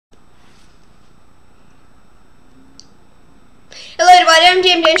I'm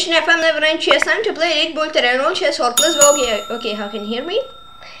Cherniaiev. I'm level 9 chess. Time to play League Multi-Regional Chess Horde. Let's go. Okay, how can you hear me?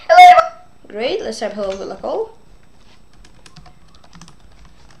 Hello. Great, let's have hello, good luck all.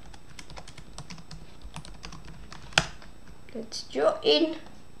 Let's join.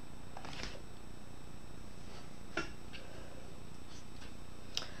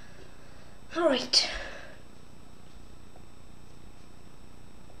 Alright.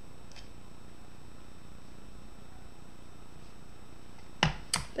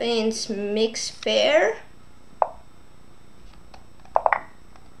 Playing mixed fair.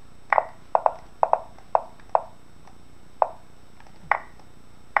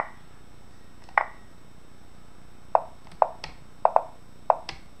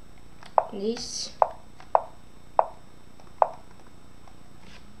 This.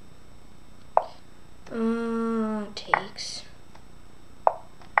 Takes.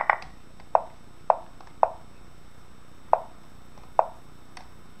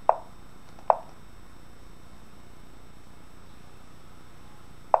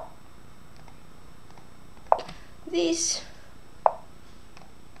 This.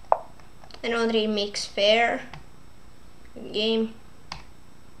 Another mix fair. Good game.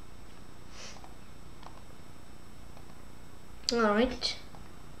 Alright.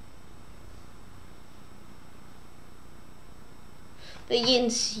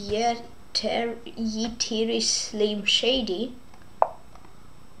 Begins yet Yeetiri Slim Shady.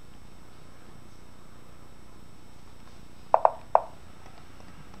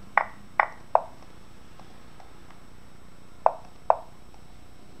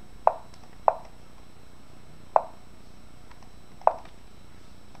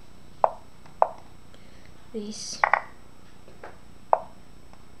 This.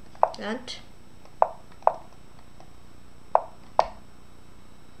 That.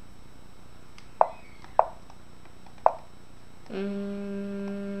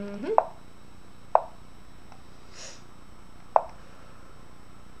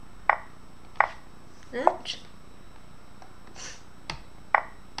 That.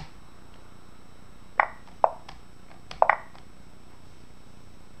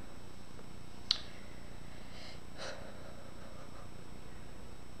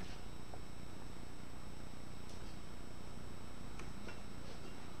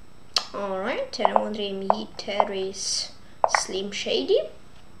 Alright, and I'm wondering Yeetiri's Slim Shady.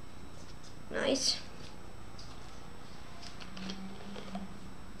 Nice.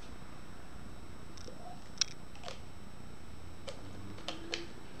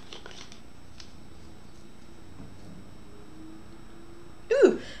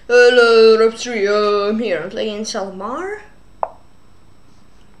 Ooh, hello, LiveStream. Here I'm playing Salmar.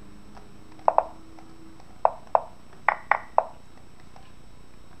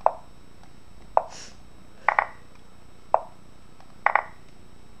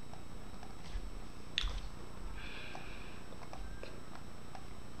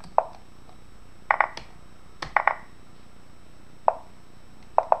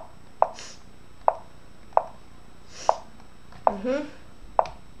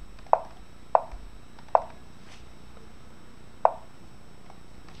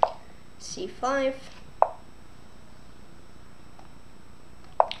 C5.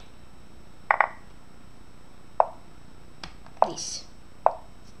 This.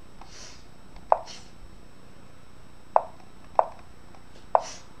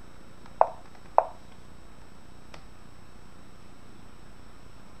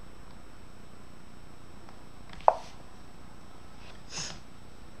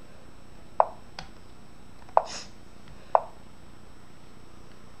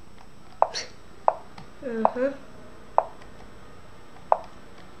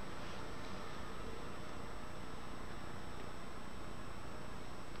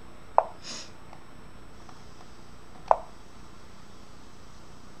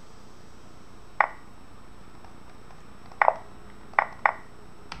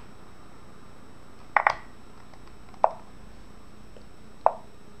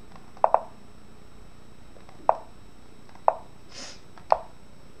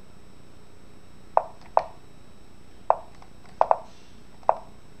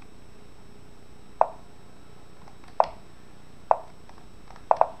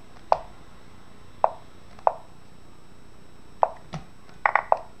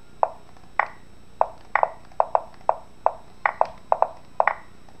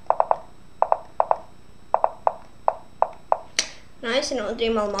 Nice, and Andre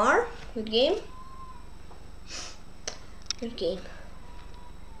Malmar. Good game. Good game.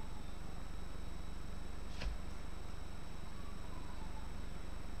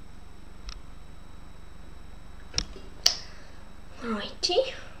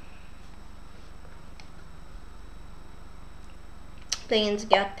 Alrighty. Playing against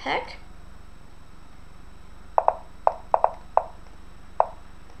Gut Pack.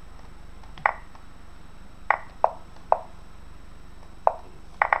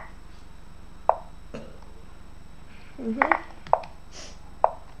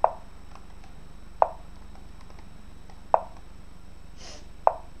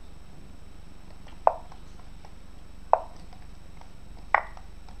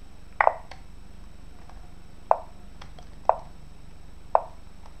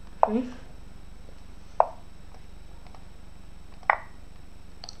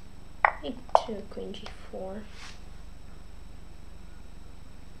 To Queen G4.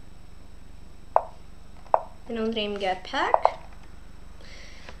 And on dream Gut Pack.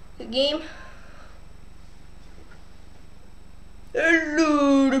 Good game.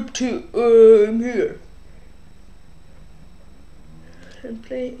 Hello, I'm here. And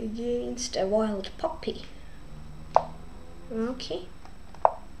play against a wild puppy. Okay.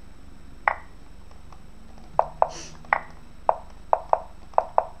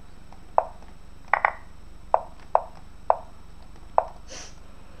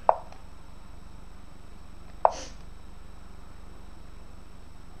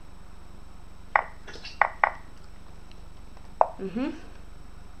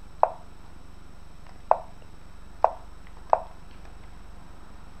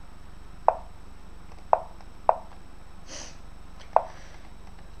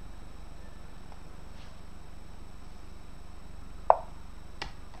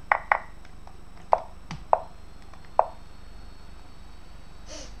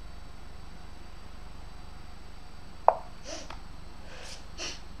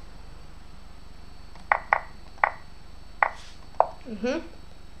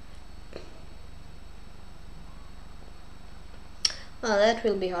 Well, that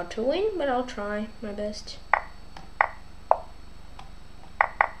will be hard to win, but I'll try my best.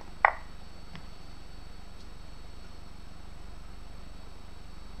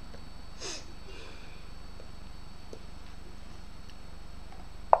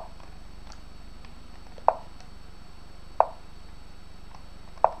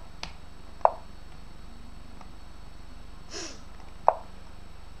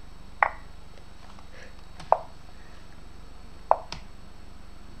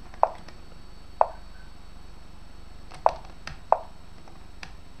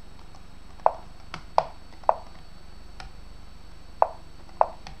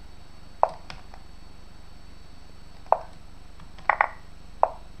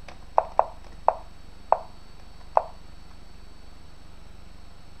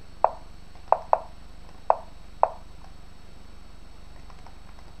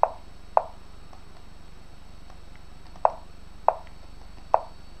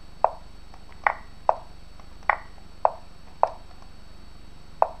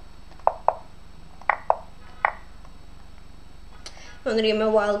 I'm gonna give him a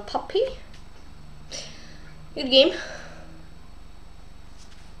wild puppy. Good game.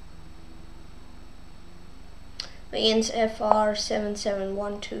 Against FR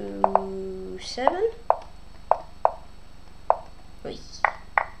 77127. Wait.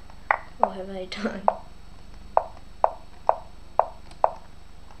 What have I done?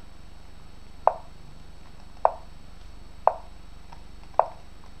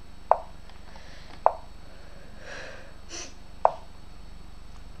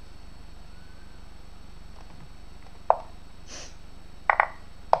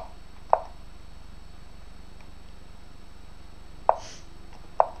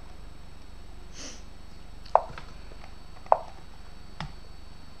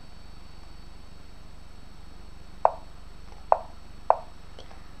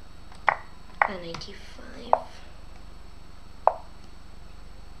 A 95.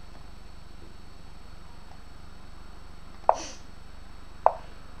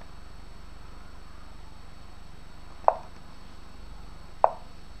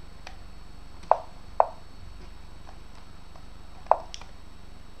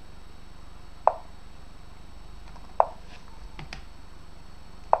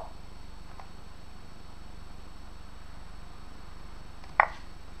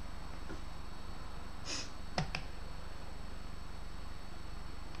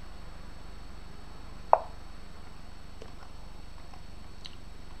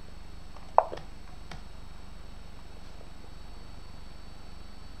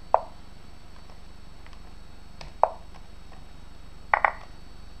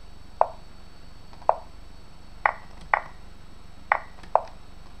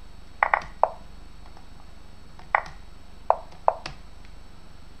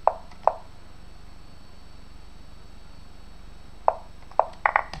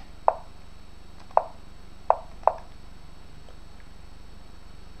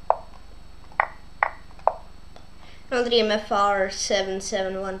 Another game FR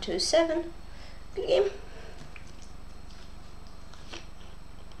 77127. Good game.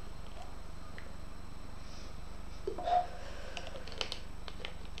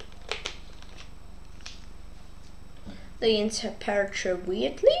 The insert PATRON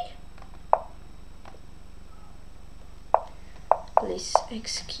weirdly. Please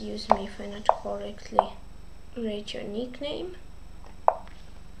excuse me if I not correctly write your nickname.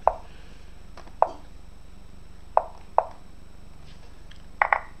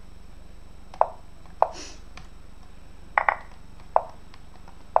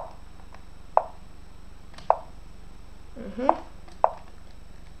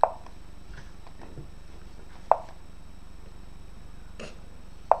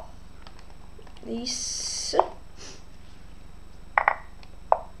 This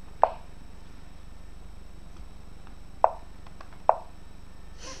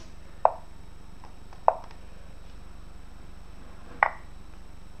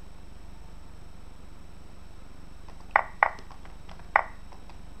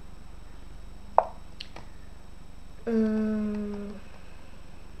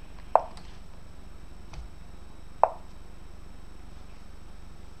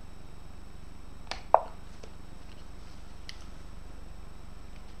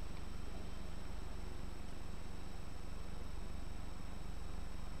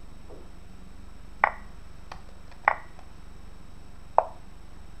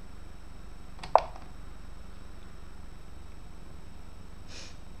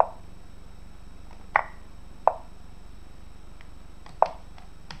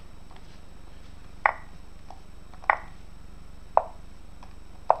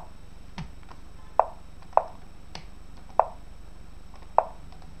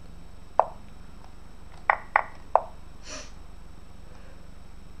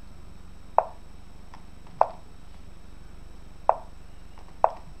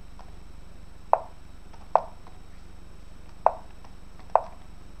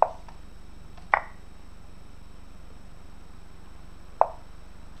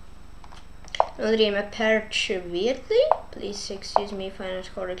another game PATRON weirdly. Please excuse me if I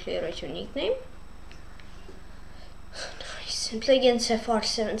not correctly write your nickname. Nice. And play against FR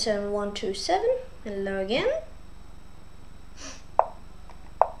 77127. Hello again.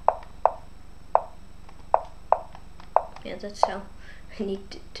 Yeah, that's how I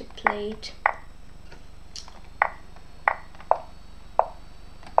need to play it.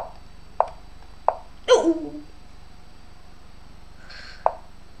 Oh!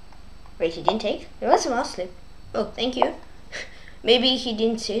 Wait, he didn't take? There was a mouse slip. Oh, thank you. Maybe he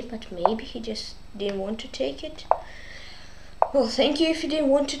didn't see it, but maybe he just didn't want to take it. Well, thank you if you didn't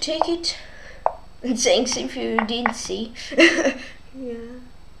want to take it. And thanks if you didn't see. Yeah.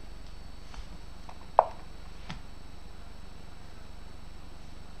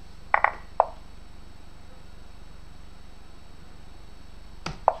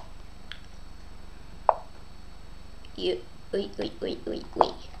 Wait.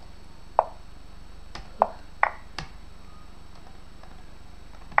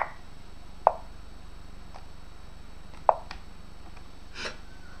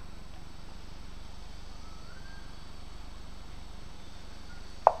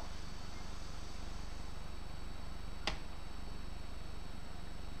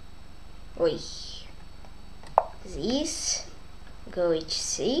 Oi. This. Go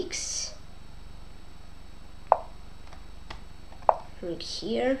h6. Rook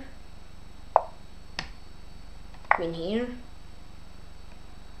here. Queen here.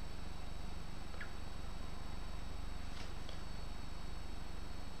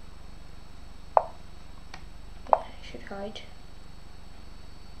 Yeah, I should hide.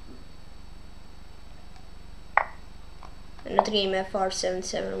 Another game FR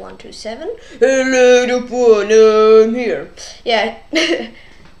 77127. Hello, the pawn, I'm here. Yeah.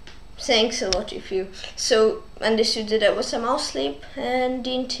 Thanks a lot if you so understood that there was a mouse slip and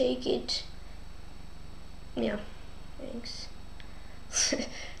didn't take it. Yeah, thanks.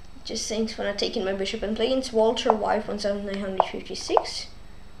 Just thanks for not taking my bishop and playing. It's Walter Wife 1956.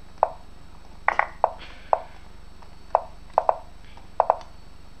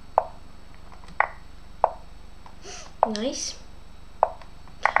 Nice.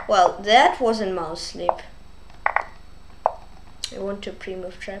 Well, that wasn't mouse slip. I want to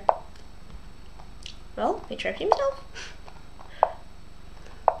pre-move trap. Well, he trapped himself.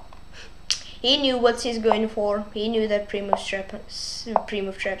 He knew what he's going for. He knew that pre-move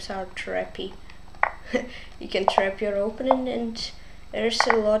traps are trappy. You can trap your opponent, and there's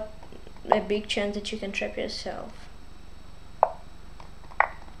a big chance that you can trap yourself.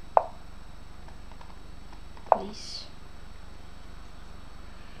 please.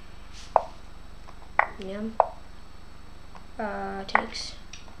 Yeah. Takes.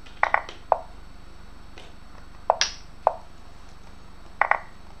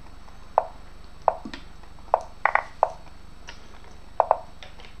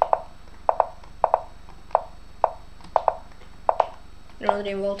 Another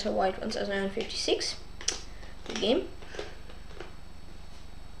game, Walter White 1956. Good game.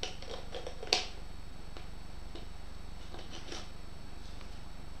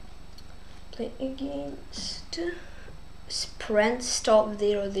 Play against Sprint Stop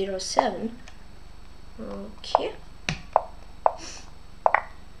 007. Okay.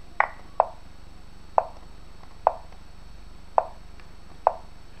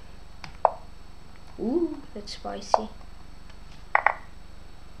 Ooh, that's spicy.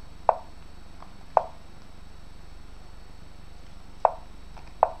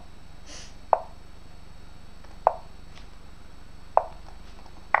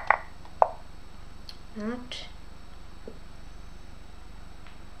 Not.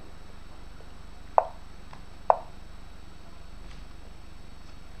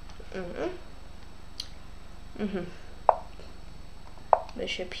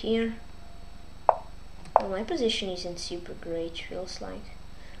 Bishop here. Well, my position isn't super great, feels like,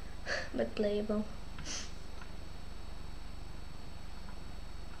 but playable.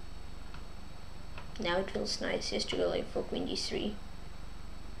 Now it feels nice just to go like for queen d3.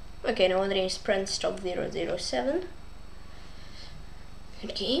 Okay, now wondering Sprint Stop 007.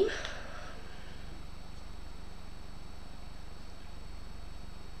 Good game.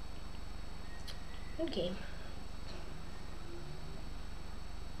 Good game.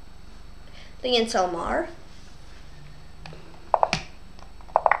 Against Almar.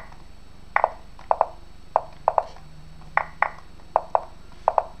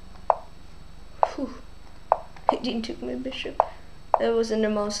 Whew. He didn't took my bishop. That wasn't a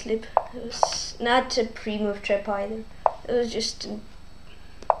mouse slip. It was not a pre-move trap either. It was just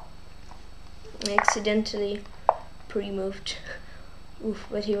accidentally pre-moved. Oof,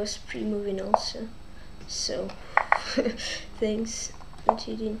 but he was pre-moving also. So, thanks that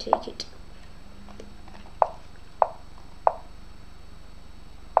he didn't take it.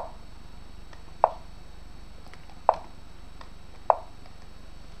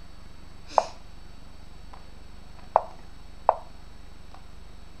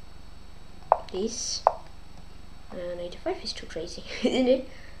 This 95 is too crazy, isn't it?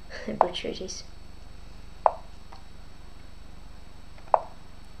 I'm pretty sure it is.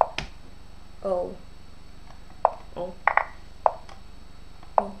 Oh. Oh.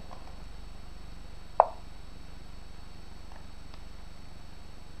 Oh.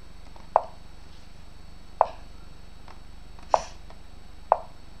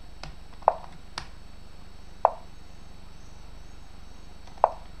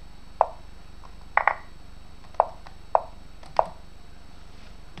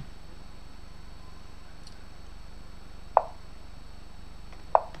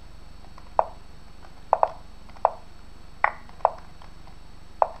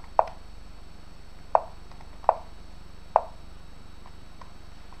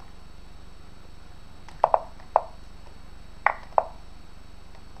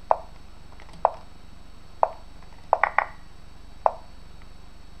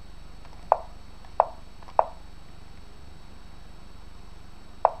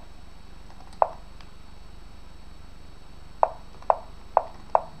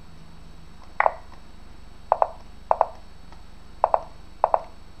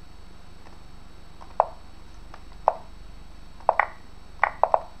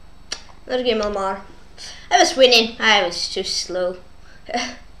 Another game, Almar. I was winning. I was too slow.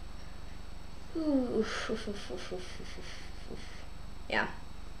 Yeah.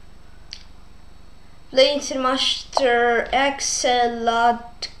 Playing International Grandmaster.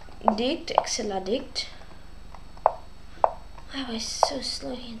 I was so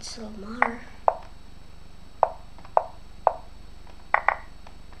slow against Almar.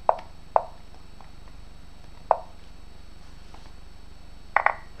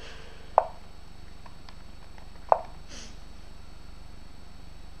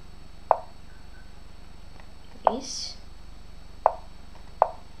 This.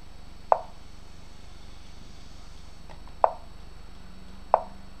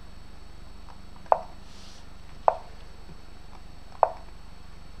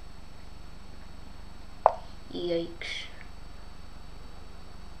 Yikes.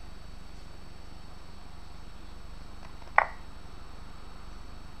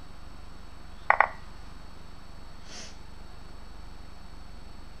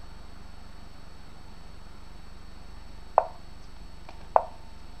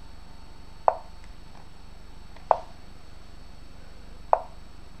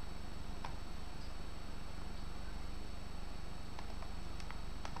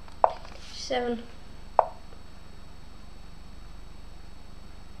 7.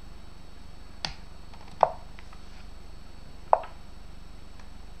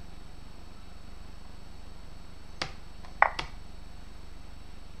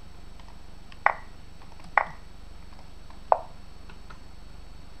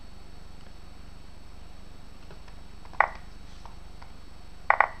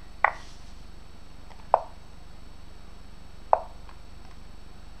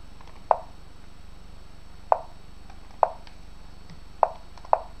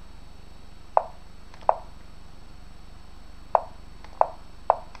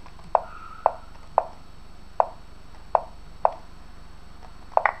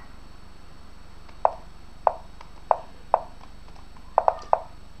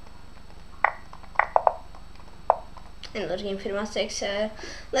 Ändå game 4-6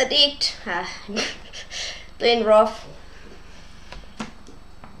 ledigt. Playing rough.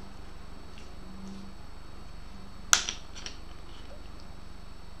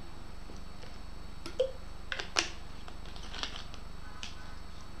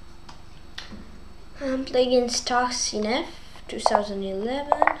 I'm playing against Cherniaiev 2011.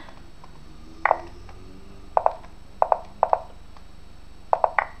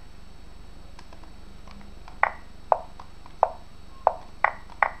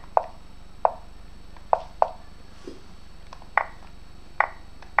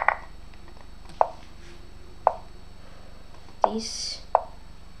 These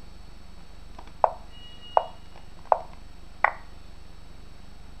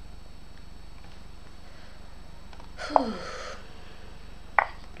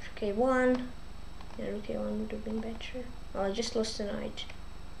okay, one. Yeah, okay, one would have been better. Oh, I just lost the knight.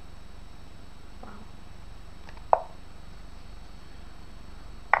 Wow.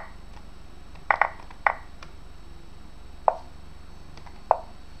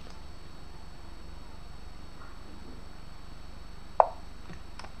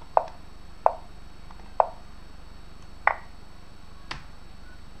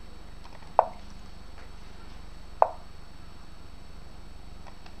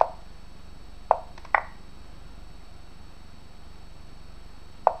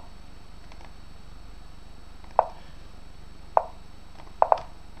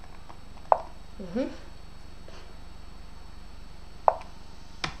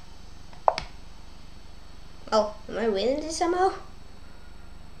 Oh, am I winning this somehow?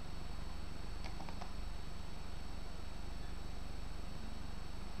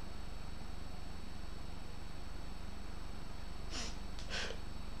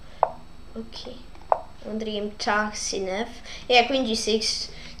 Ok, andremo Cherniaiev. Yeah, Queen G6.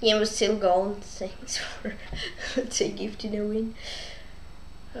 Game was still gold. Thanks for let's say gifting a win.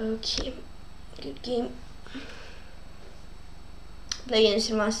 Okay, good game. Play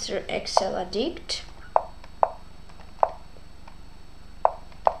against Master Excel Addict.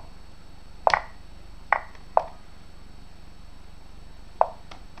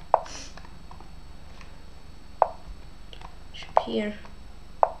 Here.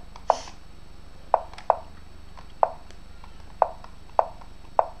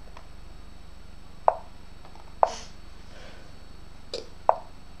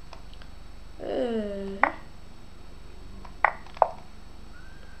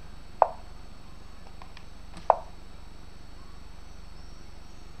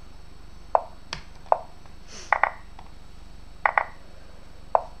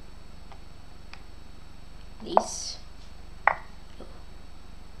 These.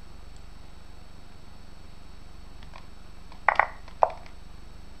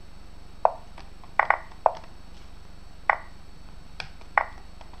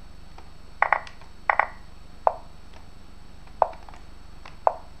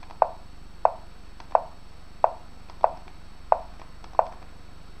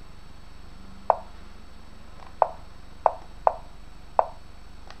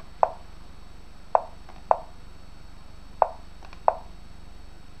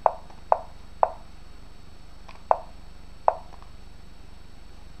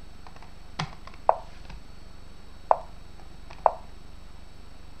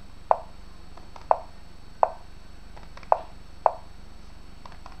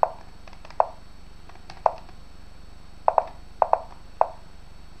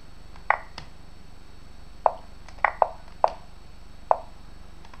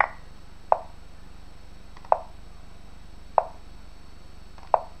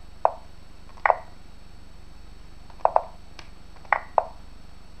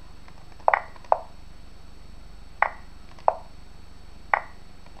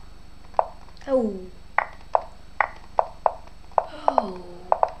 Oh. Oh.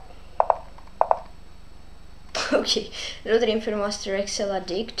 Okay, another Master Excel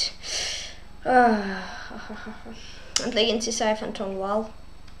addict. And legacy Tykhon ton wall.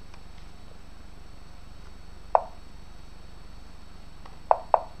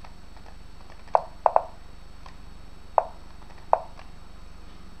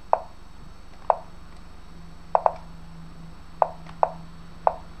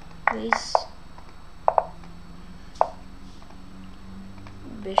 This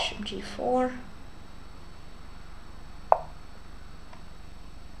bishop g4.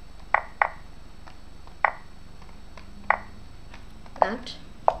 That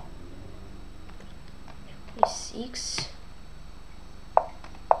e6.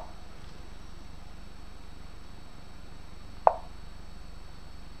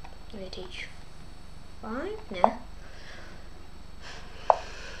 Knight h5. Nah.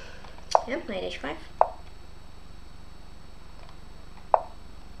 Yep, knight h5.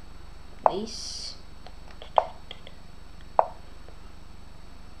 This.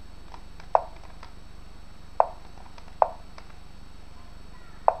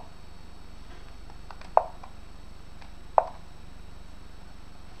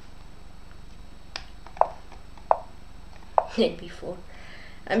 Knight b4.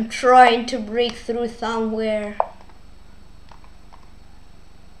 I'm trying to break through somewhere.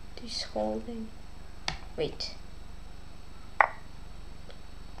 This holding. Wait.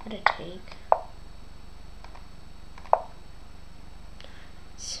 What a take.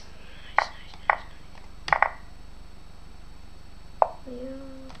 Nice. Yeah.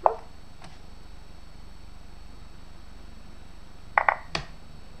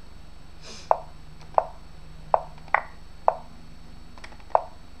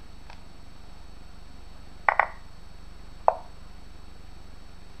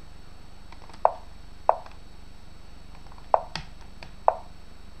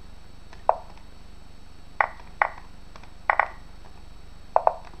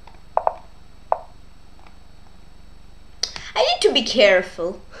 I need to be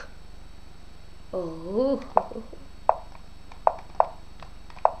careful. Oh.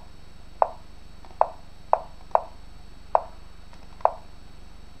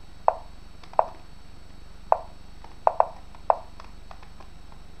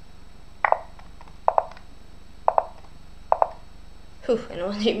 And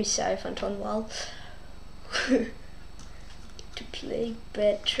I'll name Tykhon ton wall. To play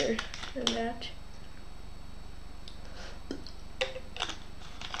better than that.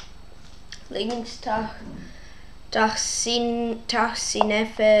 Cherniaiev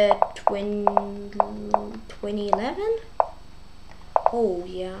 2011. Oh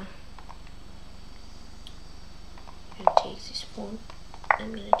yeah. I'm gonna take this pawn.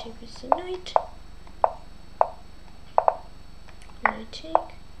 I'm gonna take this knight. I'm gonna take.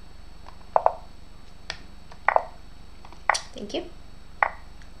 Thank you.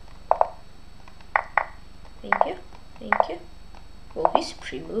 Thank you. Thank you. Oh, he's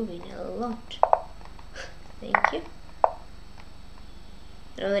pre-moving a lot. Thank you.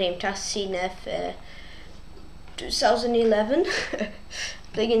 Another name, Cherniaiev 2011.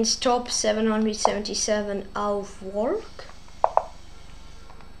 Against top 777 of work.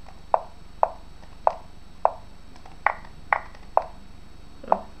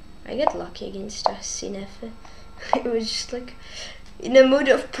 Oh, I get lucky against Cherniaiev. It was just like in a mood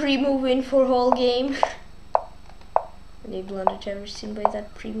of pre-moving for whole game. Any blundered ever seen by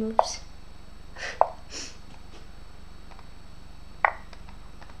that pre-moves?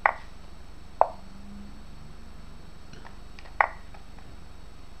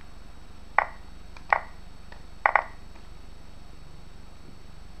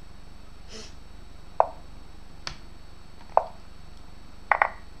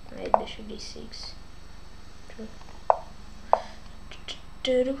 Knight bishop d6.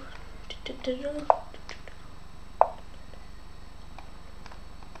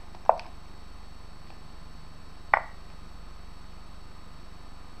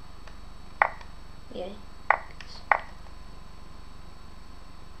 Yeah.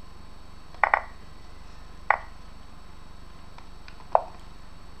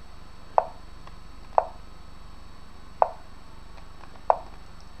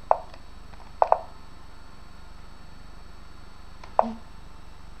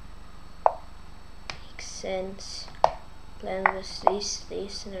 Makes sense. Plan was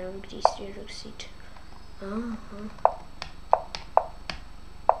this, and I rook d3, rook c2.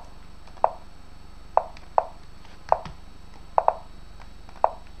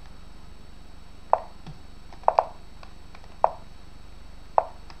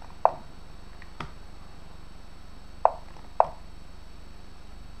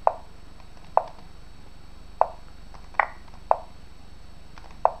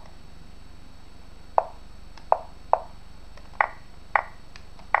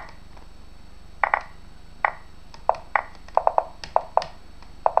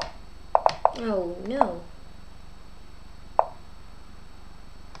 Oh no.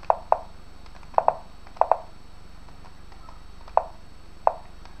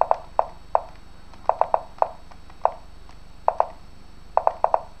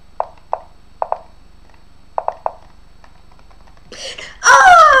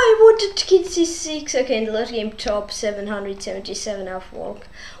 I wanted king c6. Okay, in the last game top 777 off walk.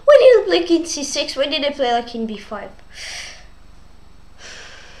 Why did I play king c6? Why did I play like king b5?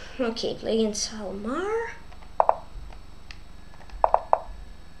 Okay, play against Salmar.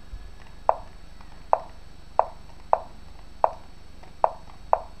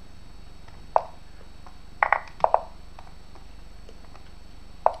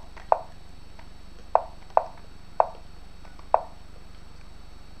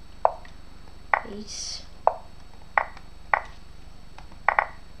 Please.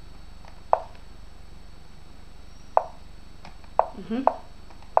 Please.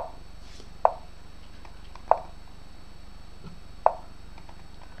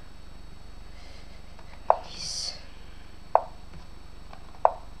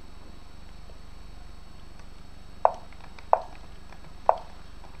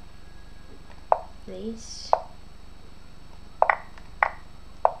 Please.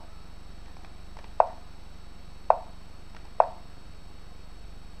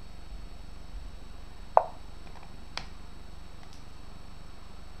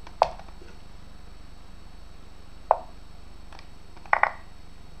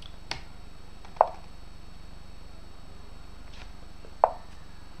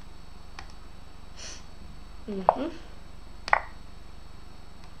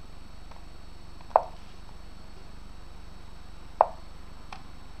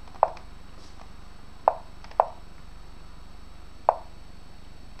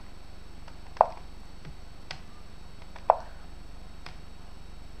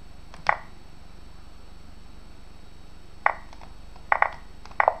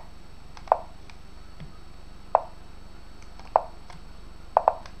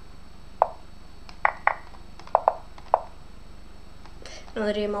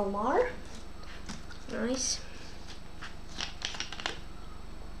 Another MLR. Nice.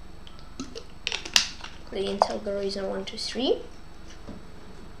 The Intel Horizon 1, 2, 3.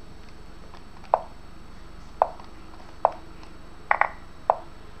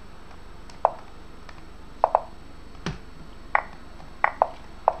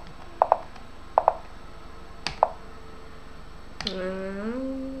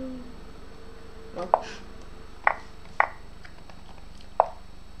 Well.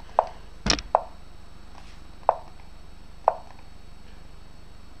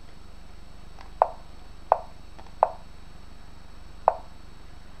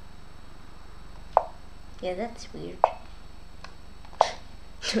 Yeah, that's weird.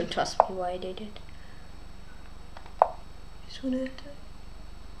 Don't ask me why I did it. Just wanna attack.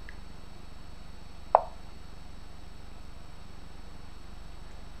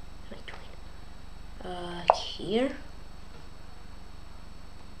 Here.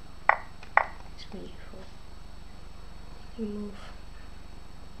 It's beautiful. Remove.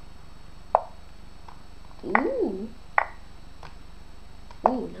 Ooh.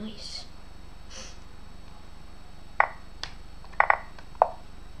 Ooh, nice.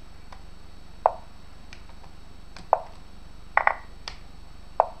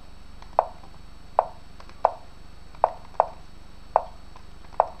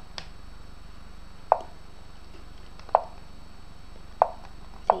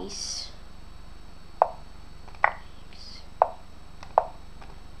 These.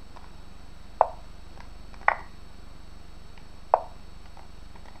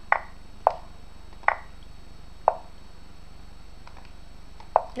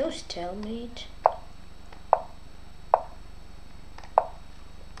 No stalemate.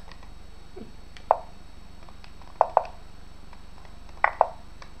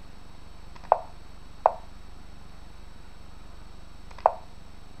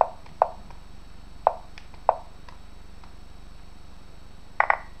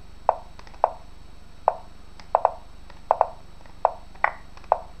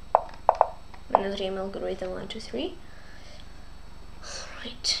 Another game algorithm 1, 2, 3.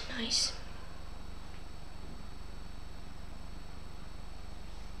 Right, nice.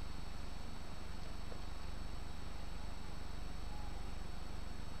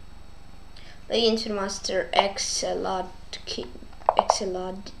 The Intermaster Exceladict.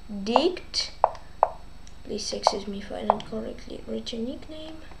 Please excuse me if I don't correctly read your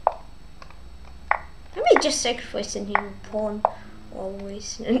nickname. I may just sacrifice a new pawn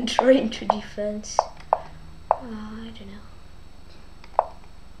always and try into defense. I don't know.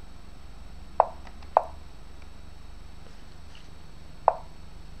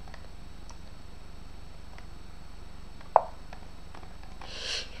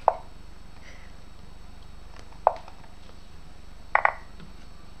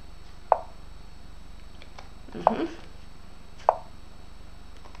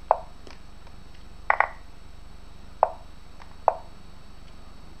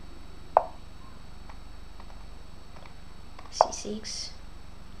 C6.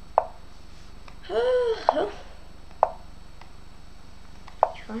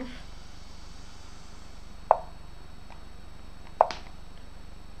 H5.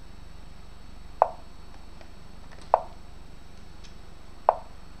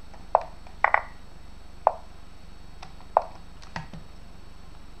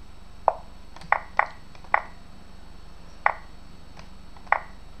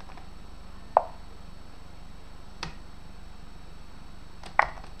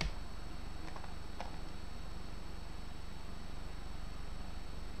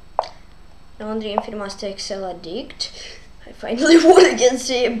 Now the Master Excel Addict. I finally won against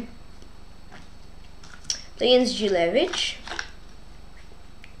him. Against Gilevich.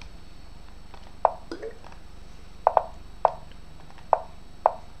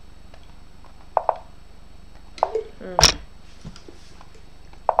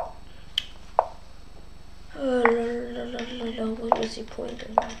 What was the point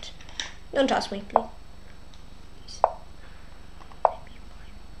of that? Don't ask me, please.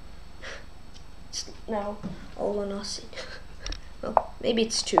 No, all or nothing. Well, maybe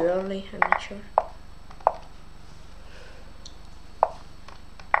it's too early, I'm not sure.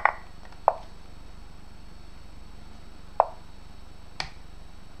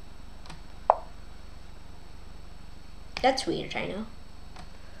 That's weird, I know.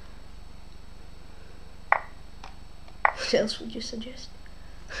 What else would you suggest?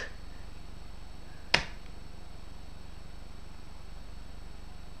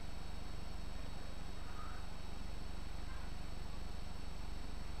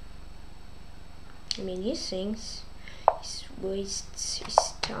 I mean, he thinks he wastes his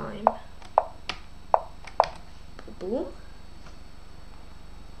time. Boom.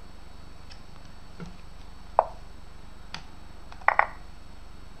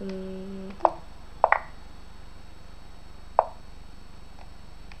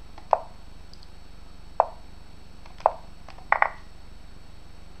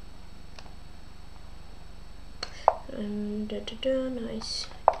 And nice.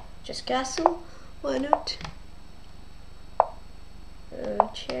 Just castle. Why not?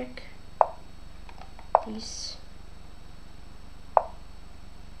 Check. Please.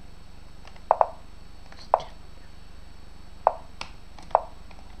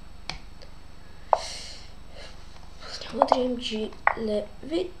 Dream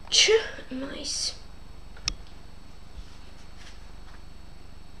Gilevich. Nice.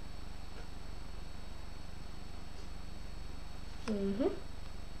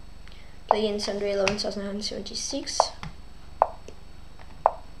 Play in Sunday 11,976.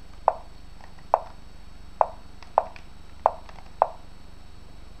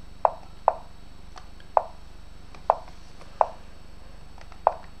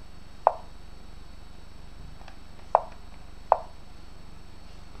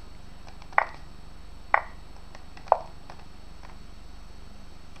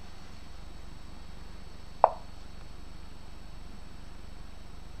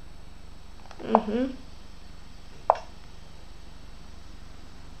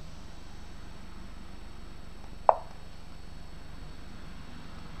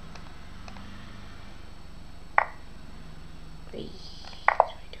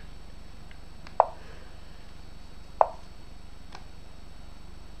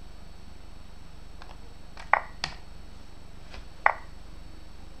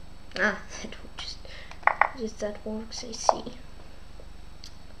 Ah, that just that works, I see.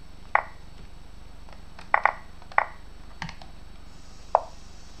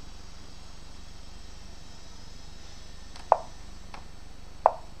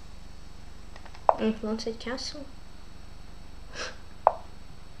 Influenced castle.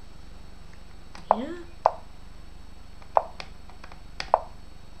 Yeah.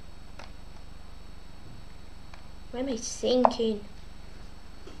 What am I thinking?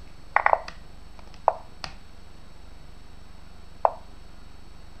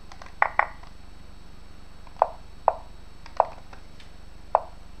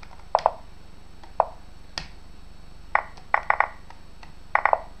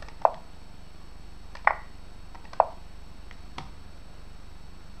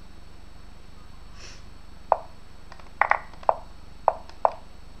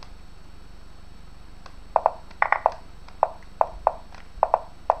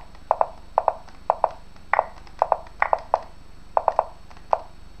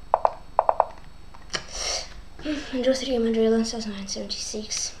 Draw 3 Madrid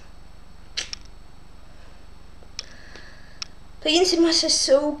 976. Playing Cinema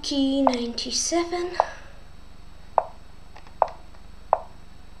Sassoki 97.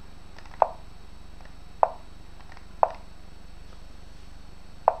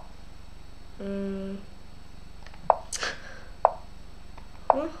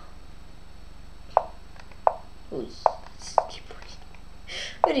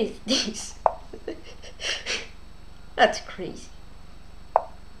 What is this? That's crazy.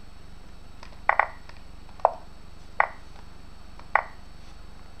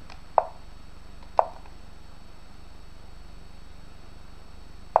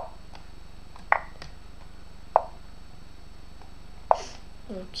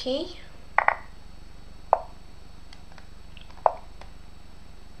 Okay.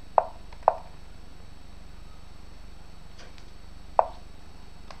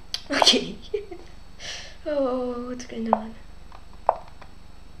 Okay. Oh, what's going on?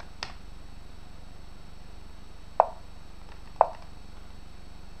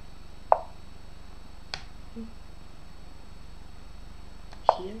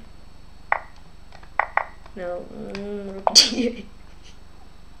 Here? No. Repeat.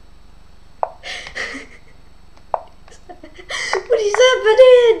 What is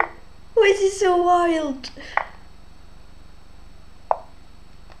happening? Why is it so wild?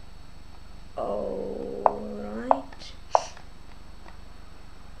 Alright.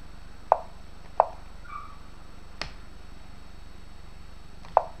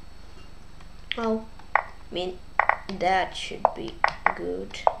 Well, I mean, that should be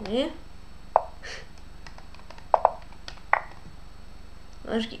good, yeah?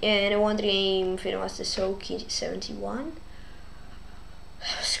 And I wonder if it was the Soki 71.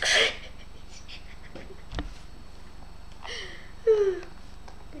 That was crazy.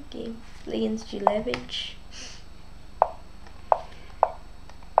 Good game. Against Julevich.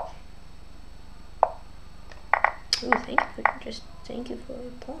 Oh, thank you for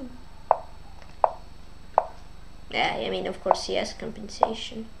a pawn. Yeah, I mean, of course he has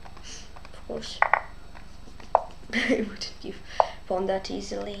compensation. Of course. I wouldn't give pawn that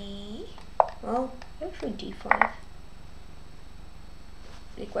easily. Well, actually d5.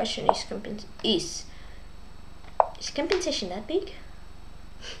 The question is compensation that big?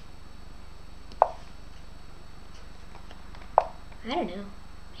 I don't know.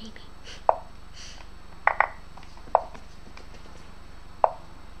 Maybe.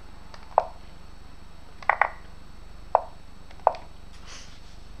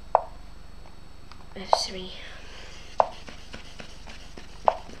 F3.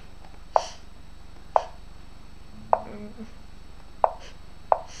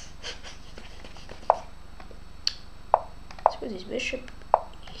 Let's put this bishop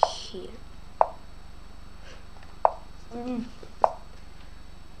here.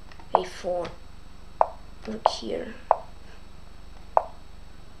 A4. Look here.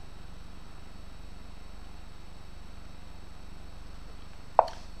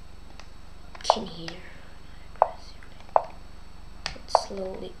 King here. Let's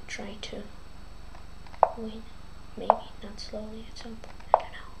slowly try to win. Maybe not slowly at some point. I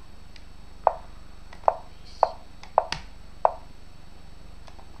don't know.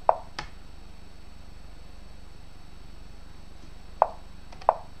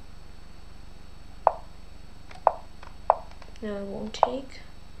 No, I won't take.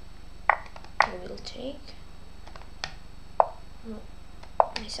 I will take. No.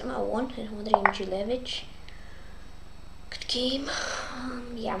 I somehow won. I'm wondering Julevich. Good game.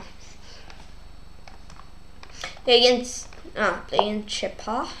 Yeah. Playing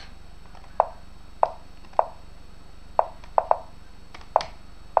Chepa.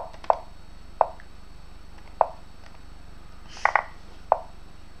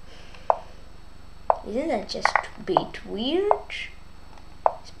 Isn't that just a bit weird?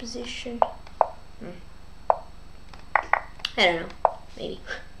 This position. I don't know. Maybe.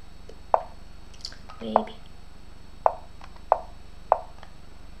 Maybe.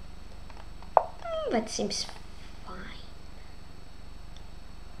 That seems fine.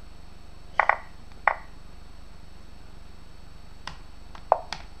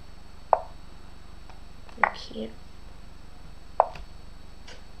 Look here.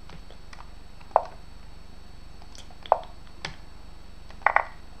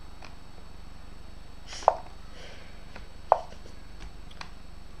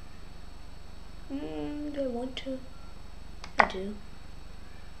 Do I want to? I do.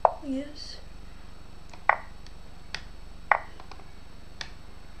 Yes.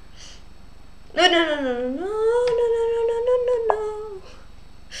 No.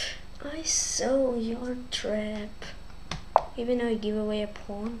 I saw your trap. Even though I give away a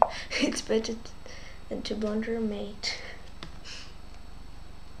pawn, it's better than to blunder a mate.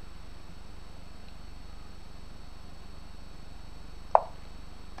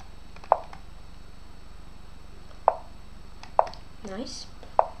 Nice.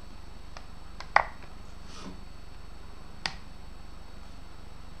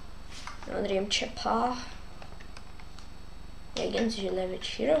 Andrium Chepa. Yeah, against your leverage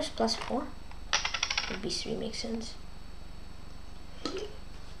heroes +4. B3 makes sense.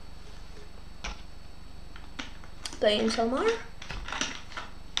 Playing Salmar.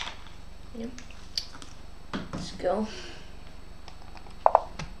 Yep. Let's go.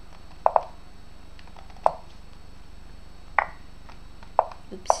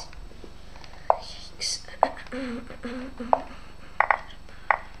 Oops. Yikes.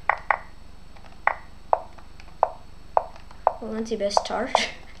 Well, that's the best start.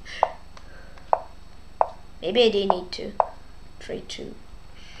 Maybe I did need to try to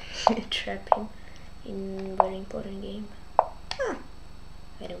trap him in a very important game. Ah,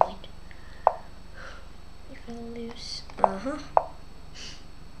 I don't mind. If I lose,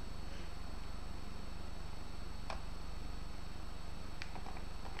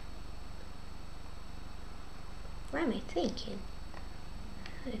 What am I thinking?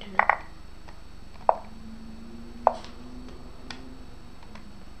 I don't know.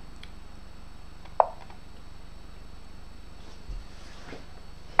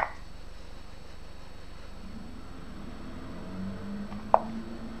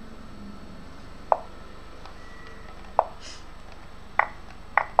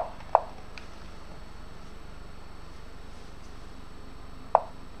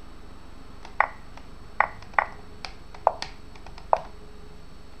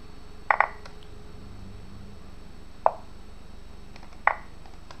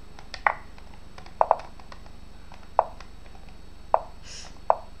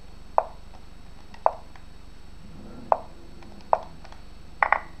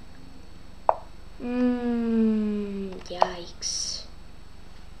 Yikes.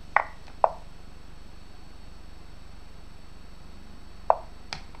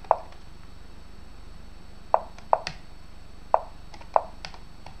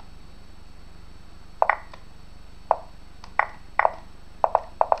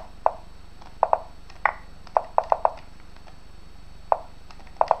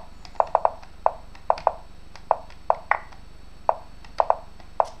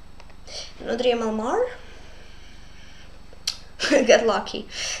 Another Malmar. I got lucky.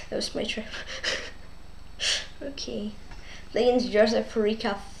 That was my trap. Okay. Legends Joseph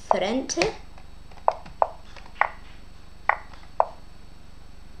Rica Frente.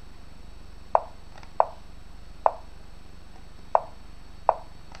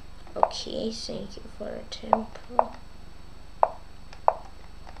 Okay, thank you for a temple.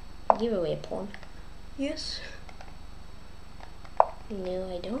 Give away a pawn. Yes. No,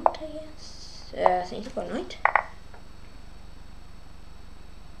 I don't, I guess. Thank you for knight.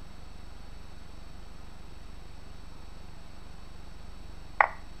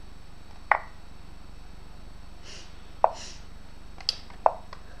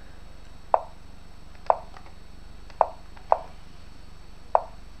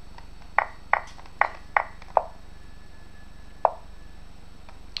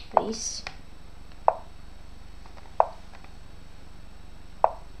 Please.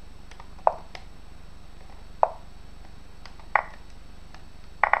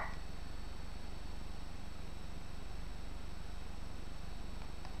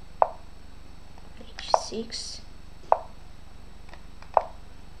 H6.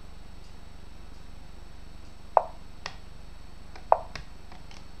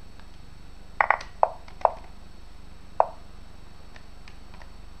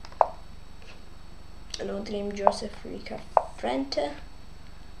 Another name Joseph Rica Frente.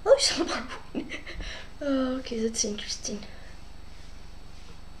 Oh, someone. Oh, okay, that's interesting.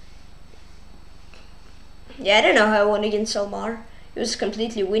 Yeah, I don't know how I won against Salmar. It was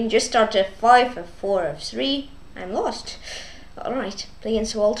completely win. Just start f5, f4, f3. I'm lost. Alright, play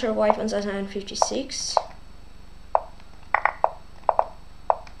against Walter White 1956.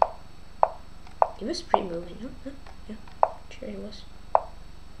 He was pre-moving, no? Huh? Yeah, sure he was.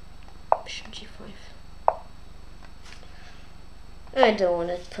 Bishop g5. I don't want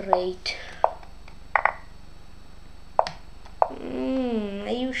to trade.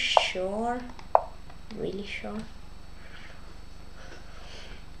 Are you sure? Really sure?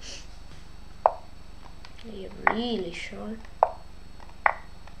 Are you really sure?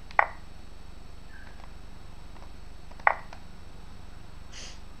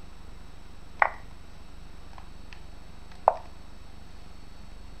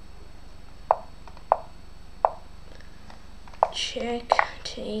 Check,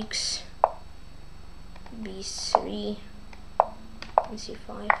 takes b3 and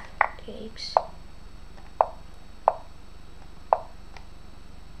c5 takes.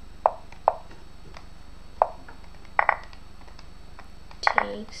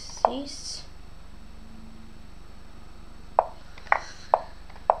 makes this.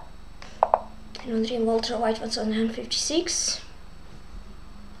 And on Dream Ultra White 1156.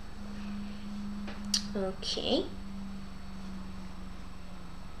 Okay.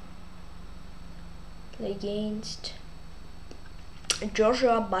 Play against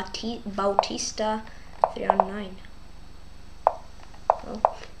Joshua Bautista 309. Oh.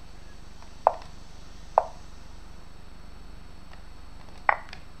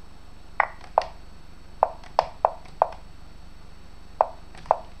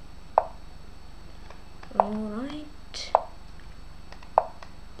 Alright.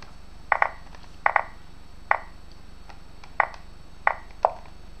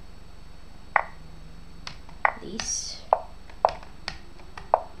 This.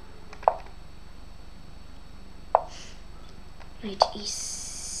 Knight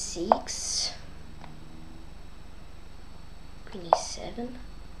e6. Queen e7.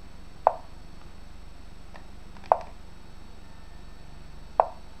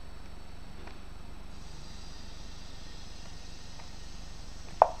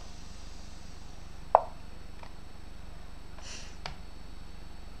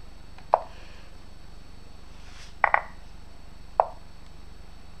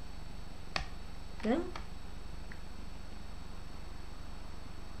 No?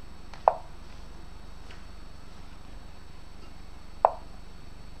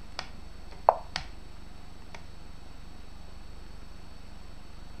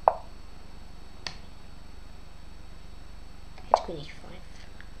 It's queen e5.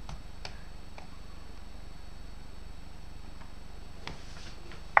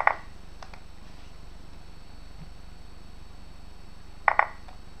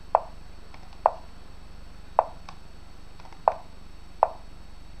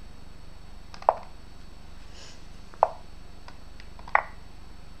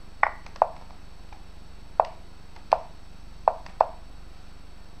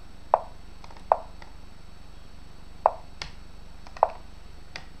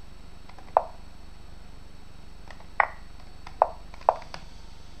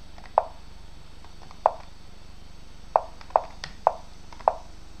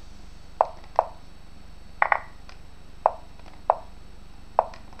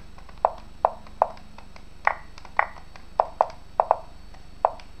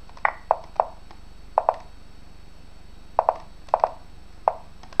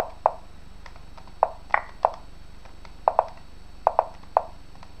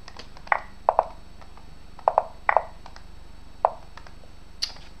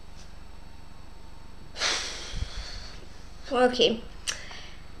 Okay,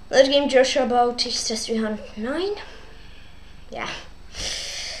 let's game Joshua Bautista 309. Yeah,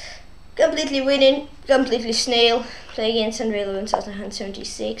 completely winning, completely snail. Play against Andrei Levin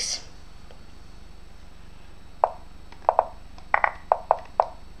 76.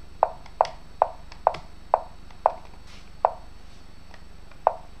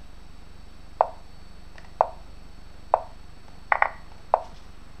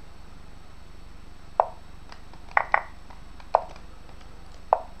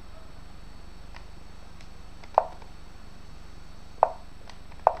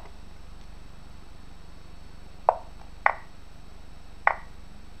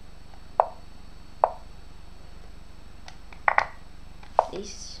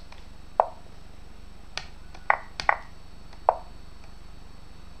 This.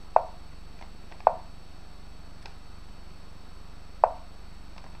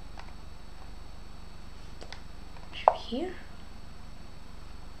 Here.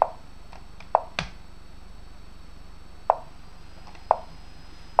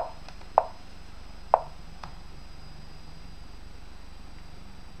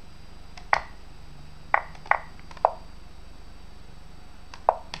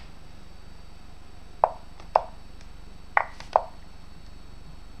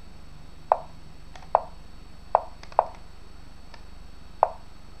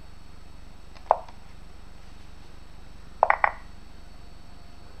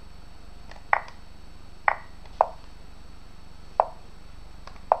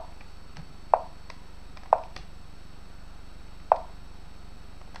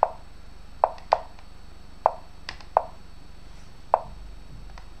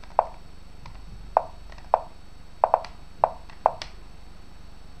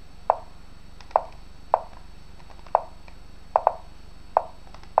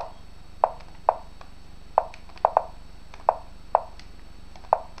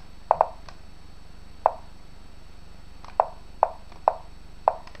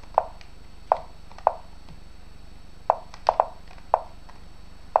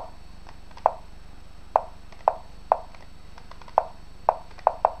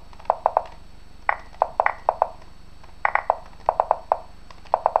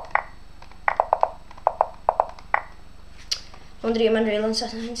 on the Unreal on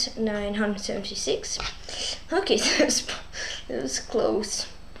 976. Okay, that was close.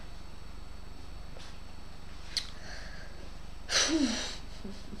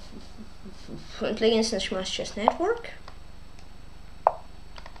 I'm playing International Chess Network.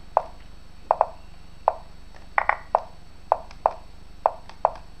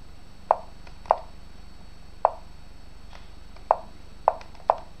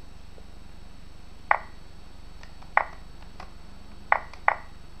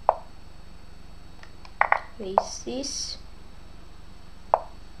 Is this?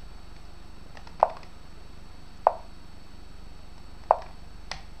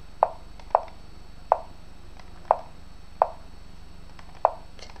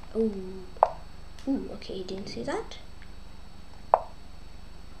 Oh, ooh, okay, you didn't see that.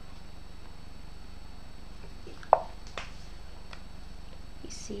 He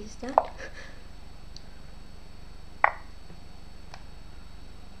sees that.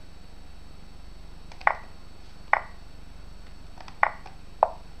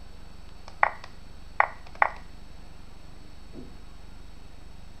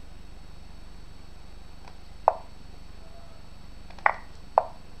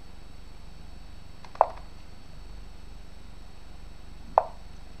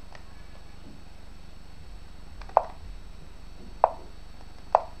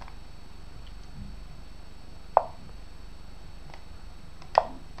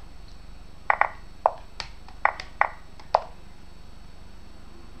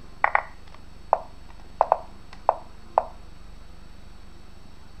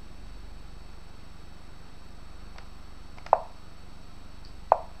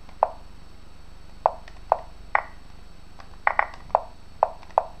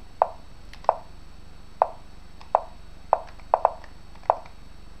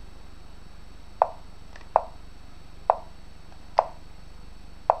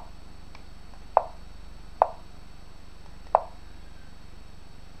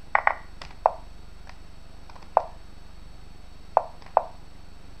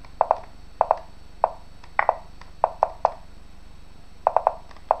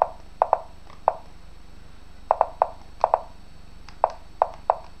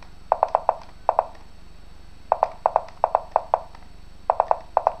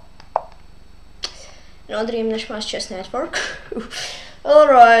 Another International Chess Network.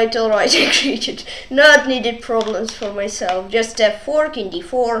 Alright, I created not needed problems for myself. Just f4, king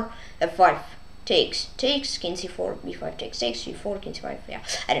d4, f5, takes, king c4, b5 takes, g4, king c5, yeah,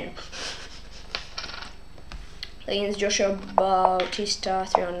 I don't know. Against Joshua Bautista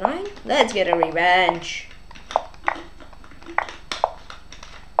 309. Let's get a revenge.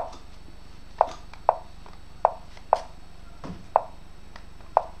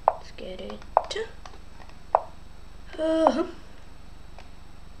 Let's get it.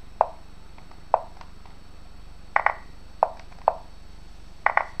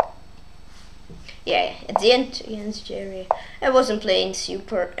 Yeah, at the end against Jerry, I wasn't playing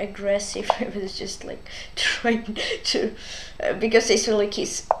super aggressive. I was just like trying to, because I saw like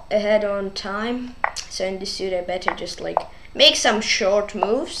he's ahead on time, so I understood I better just like make some short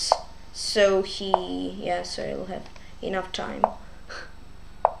moves, so so I'll have enough time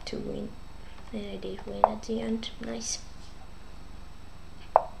to win. And I did win at the end. Nice.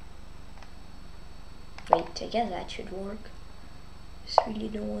 Wait, I guess that should work. Just really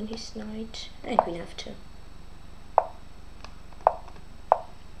don't want his knight. I queen f2.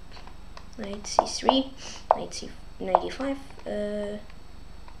 Knight c3, knight c knight e5.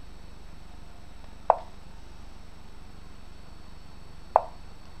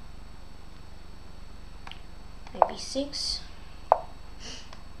 Knight b6.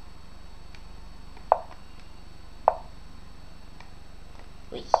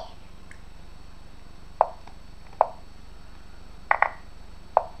 Wait.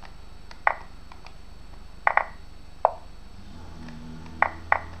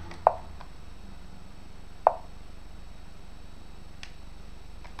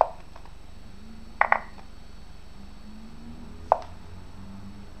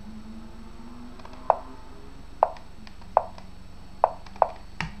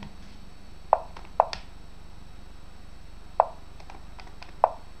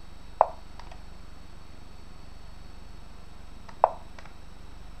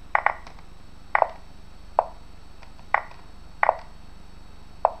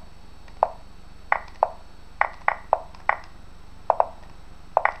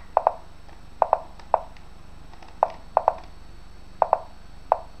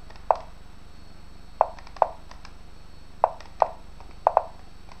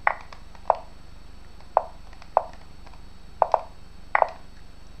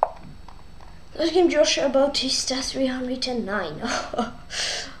 Last game Joshua Bautista 309.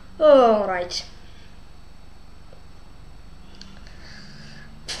 Oh, right.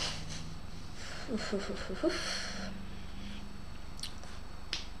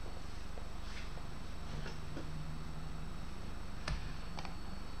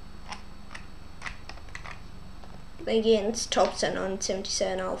 Against Thompson on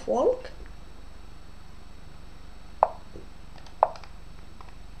 77.5 walk.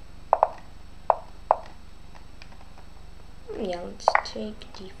 Yeah, let's take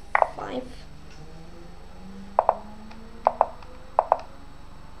d5.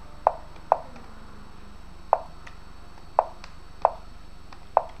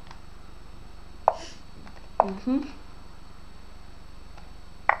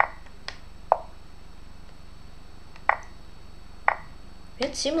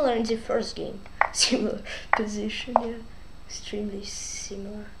 It's similar in the first game. Similar position, yeah. Extremely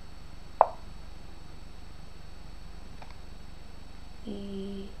similar.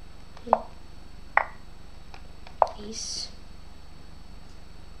 Ace.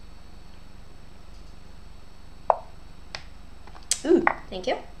 Ooh, thank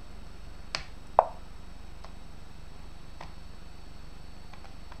you.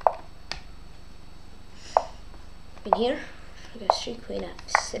 In here, we got straight queen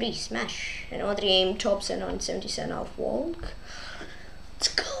f3 smash. Another game Thompson on 77.5 walk. Let's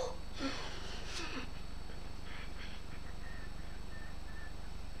go.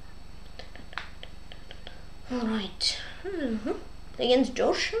 Alright. Against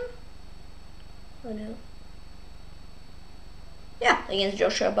Joshua? Oh no. Yeah, against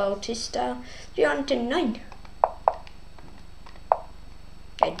Joshua Bautista 309.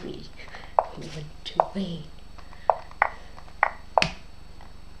 I really want to win.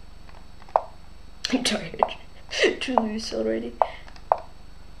 I'm tired to lose already.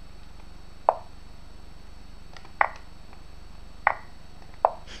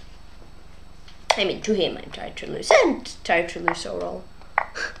 I mean, to him I'm tired to lose, and tired to lose overall.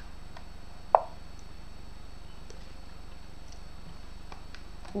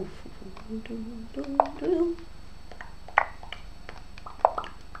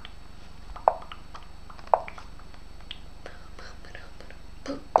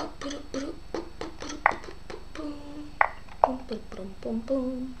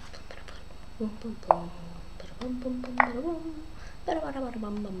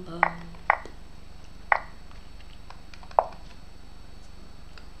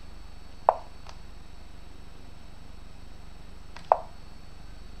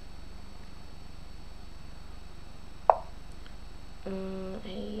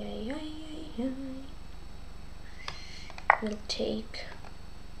 We'll take.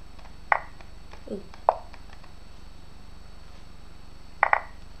 Ooh.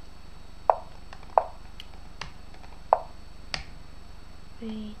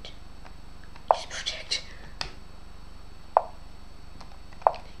 Wait. Just protect.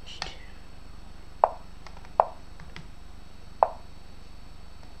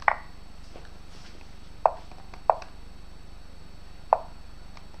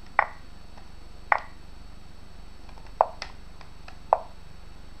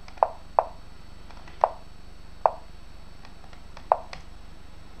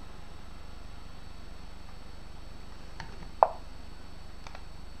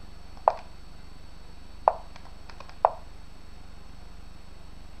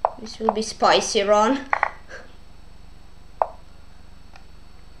 This will be spicy, Ron.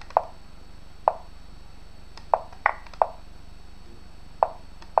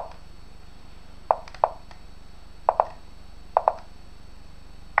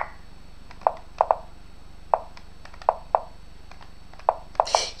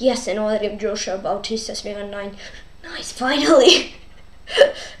 Yes, another game Joshua Bautista 309. Nice, finally!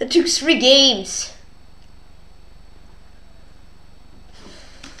 It took 3 games.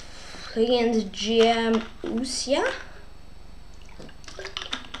 Against GM Usia.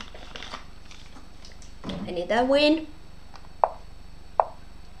 I need that win.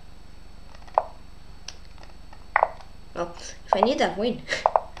 Well, if I need that win,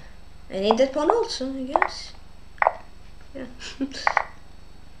 I need that pawn also, I guess. Yeah.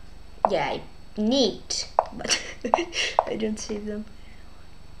 Yeah, I need, but I don't see them.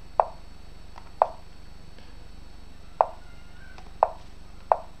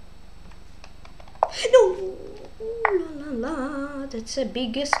 No! La la la, that's the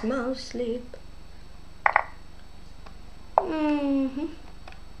biggest mouse slip.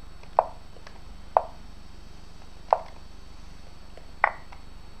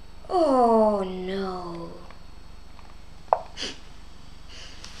 Oh no.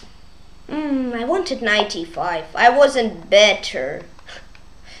 wanted 95. I wasn't better.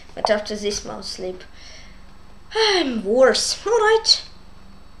 But after this mouse sleep, I'm worse. Alright.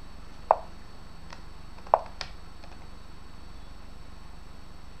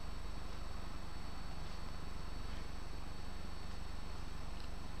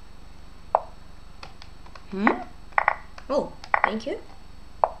 Oh, thank you.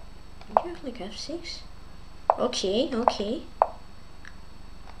 Thank you, like F6. Okay, okay.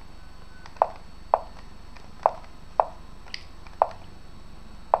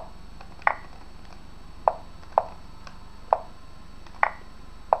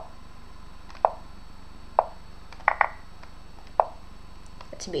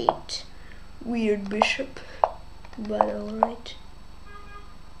 That's a bit weird, bishop, but alright.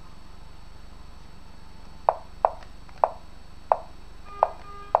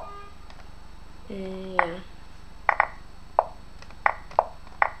 Yeah.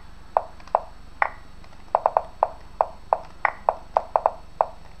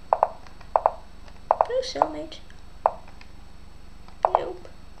 No cellmate. Nope.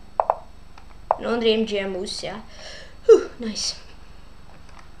 Another MGM moose, yeah. Whew, nice.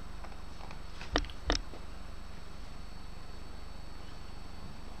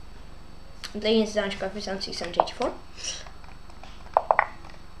 I'm playing his Danish card for 684.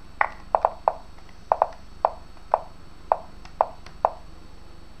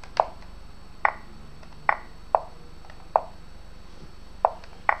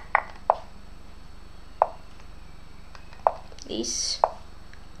 These.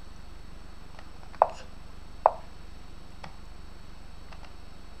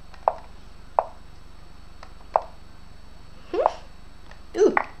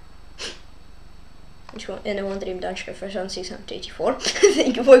 Ooh. Which one? And I want dream Danska for 684.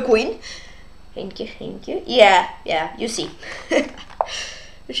 Thank you for queen. Thank you, thank you. Yeah, yeah, you see. It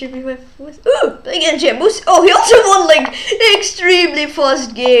should be my fourth. Ooh, again Jambus. Oh, he also won like extremely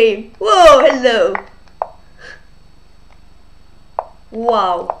fast game. Whoa, hello.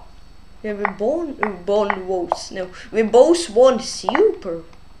 Wow. Yeah, we both won super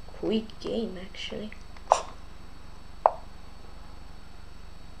quick game actually.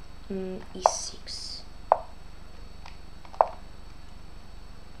 E6.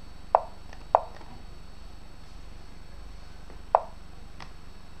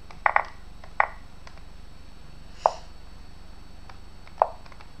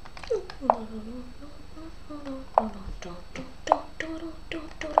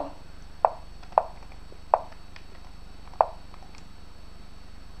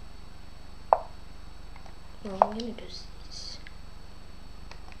 No, I'm gonna do this.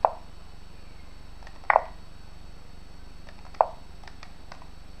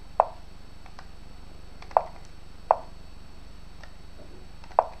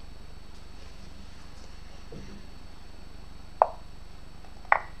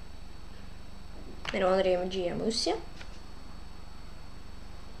 En andere emoji Musia.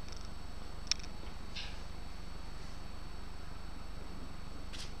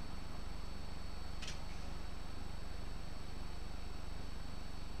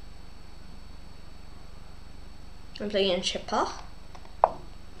 I'm playing Shepard.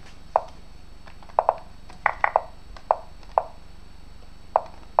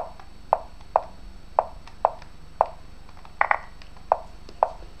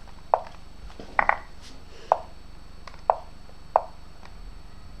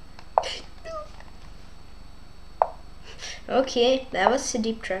 Okay, that was a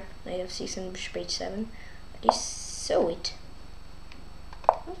deep trap. Knight of 6 and bishop h7. But he saw it.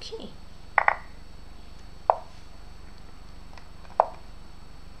 Okay.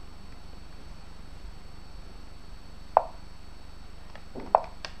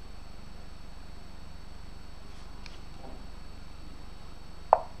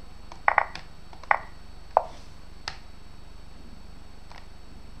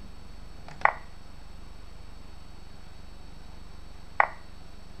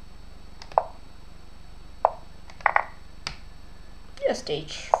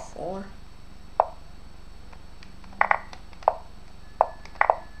 Stage 4.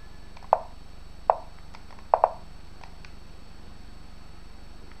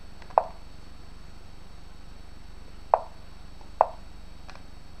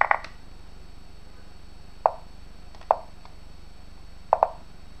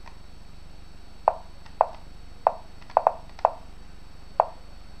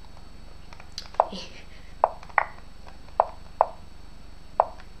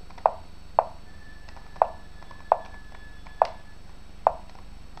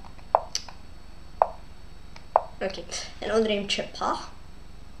 Okay, and on dream Chapa.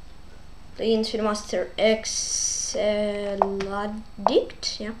 Begins with Master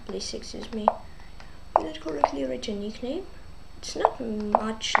Exceladict. Yeah, please excuse me. Did not correctly read your nickname. It's not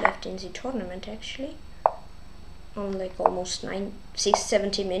much left in the tournament actually. On like almost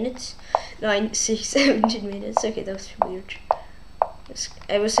 70 minutes. 70 minutes. Okay, that was weird.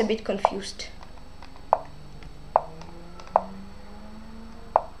 I was a bit confused.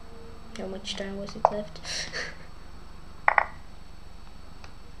 How much time was it left?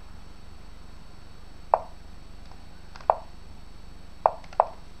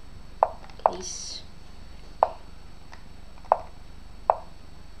 Please.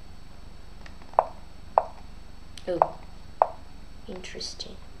 Oh,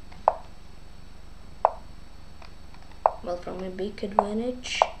 interesting. Well, from a big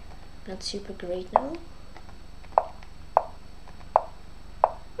advantage, not super great now.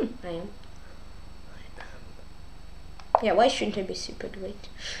 I am. Yeah, why shouldn't I be super great?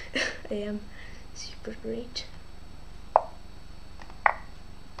 I am super great.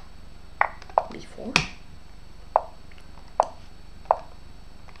 Before.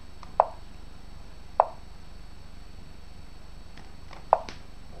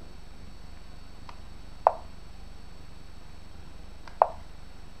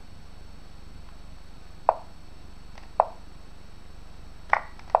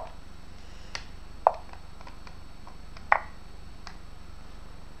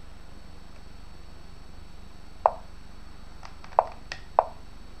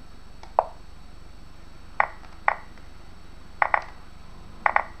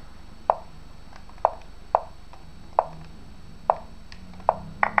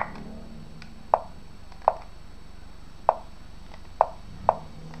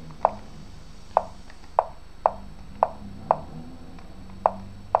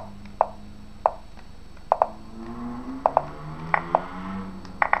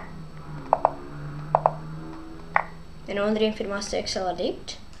 En onder in firmaste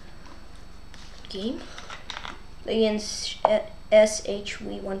Exceladict game against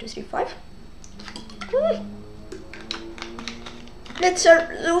SHV1235. Those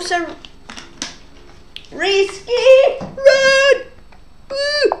are risky. Run!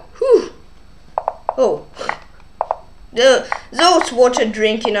 Oh, those water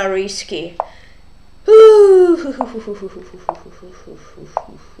drinking are risky.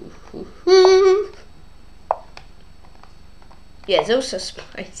 Yeah, those are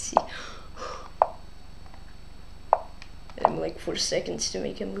spicy. I'm like 4 seconds to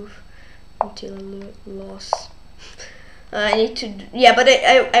make a move until I loss. I need to, yeah, but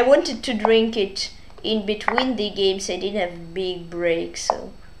I wanted to drink it in between the games. I didn't have big breaks,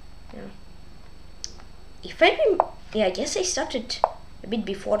 so yeah. Yeah, I guess I started a bit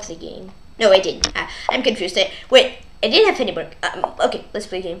before the game. No, I didn't. I'm confused. Wait, I didn't have any break. Okay, let's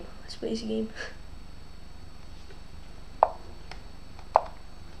play a game. Let's play the game.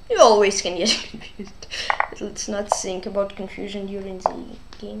 You always can get confused. Let's not think about confusion during the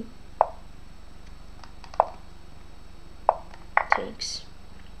game. Takes.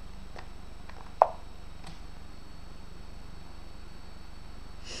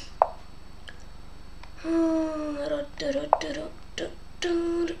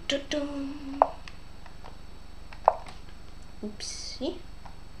 Oopsie.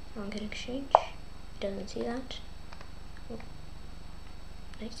 Wrong get exchange. Doesn't see that. Oh.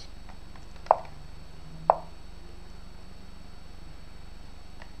 Nice.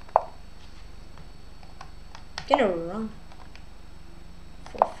 Gonna run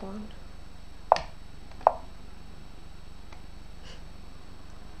for fun.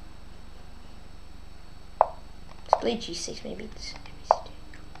 Let's play G6, maybe it's a mistake.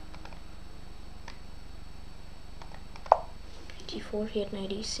 G4 here at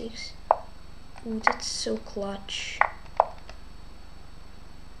 96. Ooh, that's so clutch.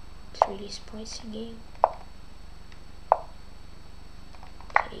 It's really a spicy game.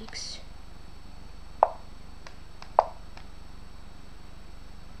 Takes.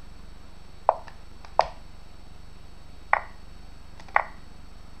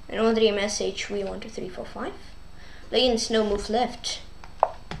 Another message we 1 2 3 4 5. Lanes no move left.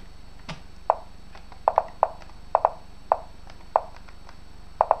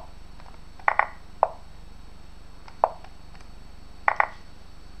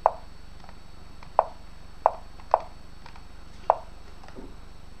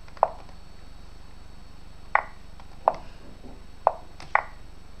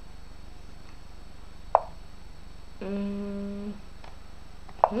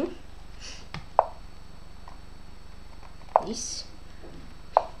 This.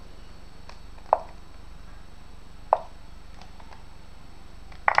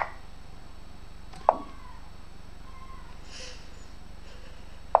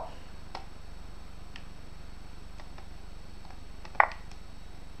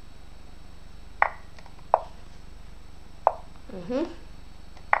 Mm-hmm.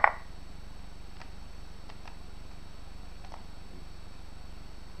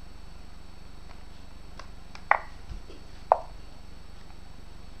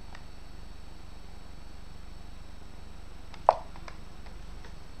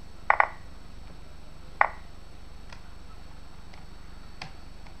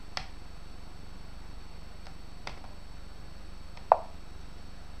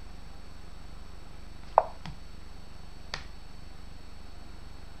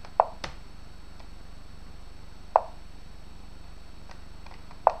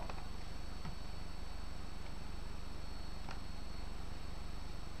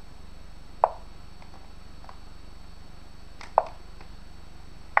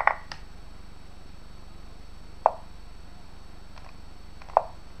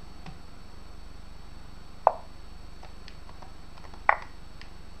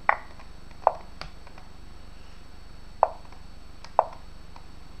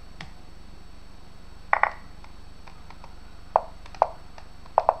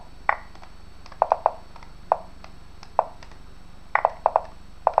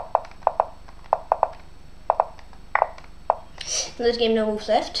 This game, no moves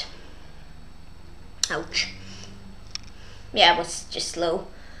left. Ouch. Yeah, it was just slow.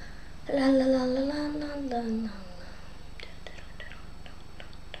 La la la la la la la la.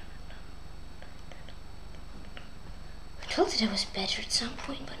 I felt that I was better at some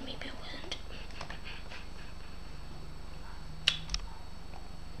point, but maybe I wasn't.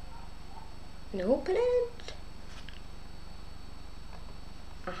 No opponent.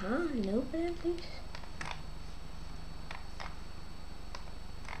 No opponent, please.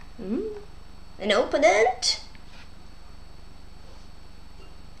 An opponent?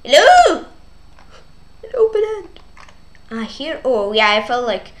 Hello? An opponent. Here? Oh, yeah, I felt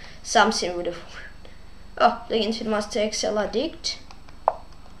like something would have... Oh, the International XL addict.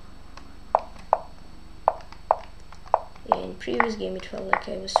 Yeah, in previous game it felt like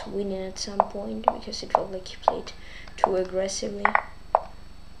I was winning at some point because it felt like he played too aggressively.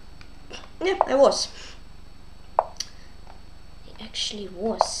 Yeah, I was. It actually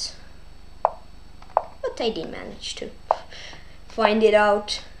was. But I did manage to find it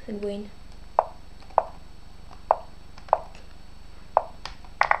out and win.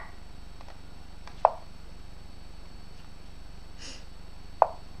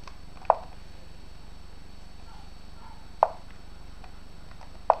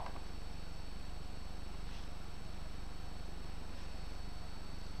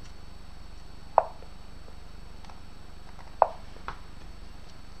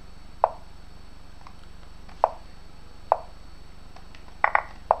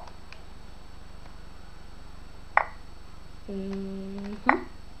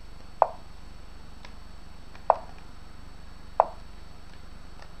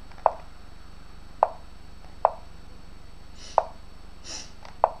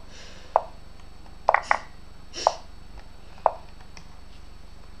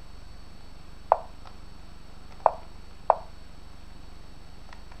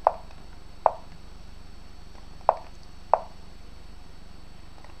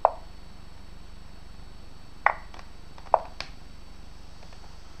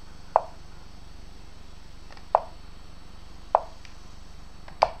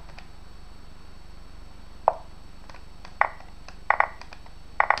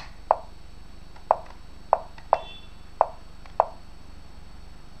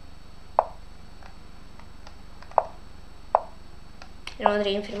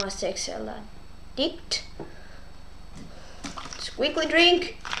 Another International XL addict. Let's quickly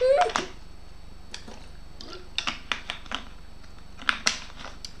drink.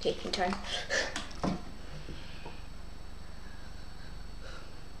 Taking time.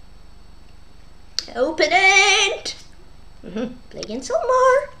 Open it! Play against some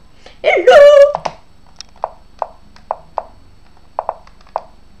more. Hello!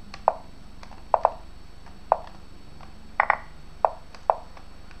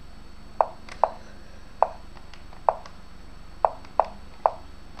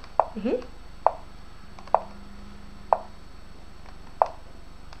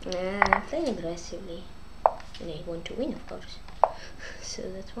 I'm playing aggressively and I want to win, of course. So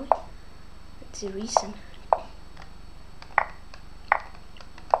that's why. That's the reason.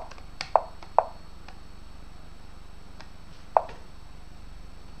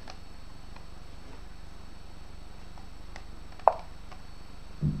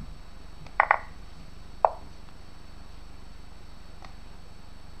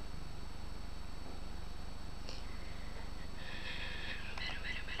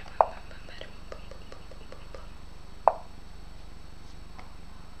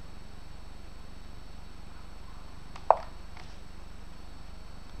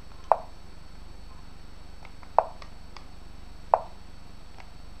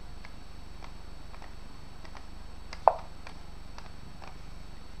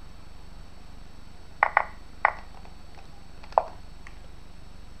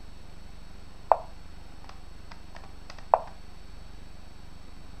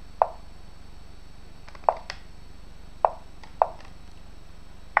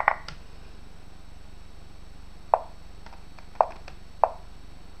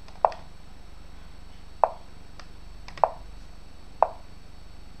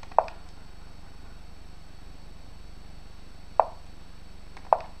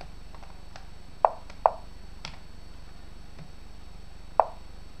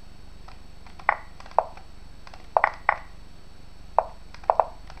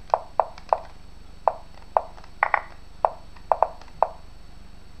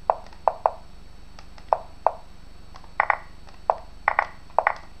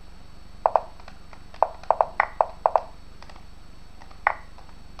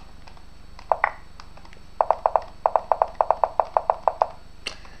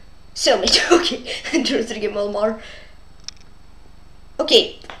 Cellmate, okay. Rodrigo Malmar.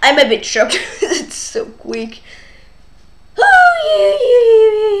 Okay, I'm a bit shocked. It's so quick.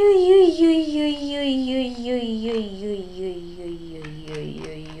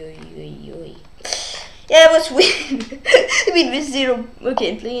 Yeah, I was win. I mean with 0.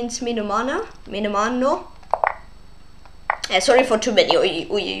 Okay, plains Minomano. Sorry for too many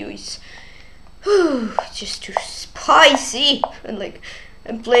oys. Just too spicy. And like,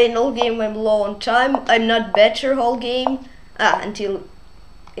 I'm playing all game, I'm low on time. I'm not better whole game. Until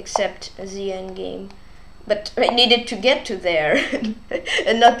except the end game. But I needed to get to there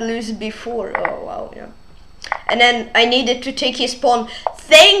and not lose before. Oh wow, yeah. And then I needed to take his pawn.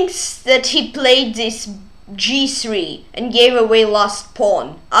 Thanks that he played this g3 and gave away last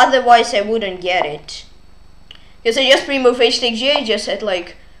pawn. Otherwise I wouldn't get it. Because I just remove h takes g, I just had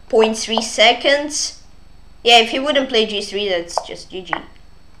like 0.3 seconds. Yeah, if he wouldn't play g3, that's just GG.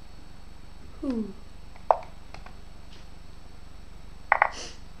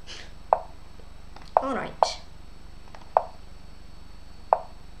 Alright.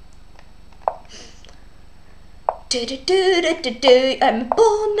 I'm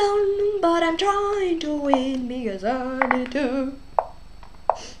born down, but I'm trying to win because I need to.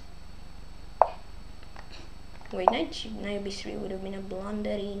 Wait, knight b3 would have been a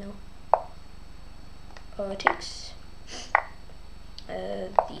blunder, you know. Takes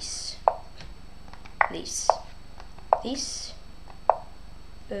this,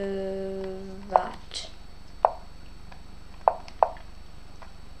 that.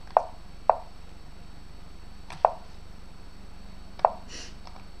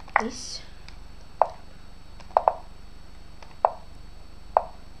 This.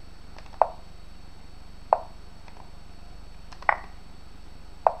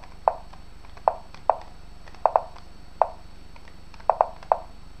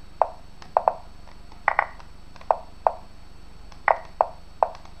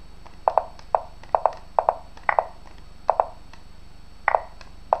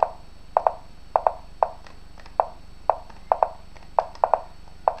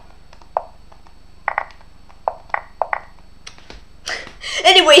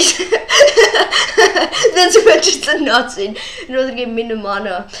 Anyways, that's better than nothing. Another game,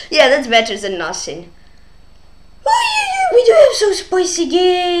 Minimana. Yeah, that's better than nothing. Oh, we do have some spicy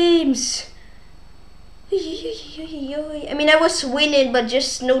games. I mean, I was winning, but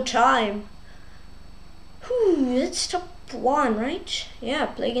just no time. That's top 1, right? Yeah,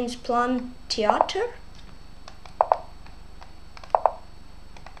 play against Plan Theater.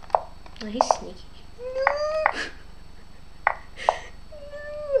 Oh, he's sneaky.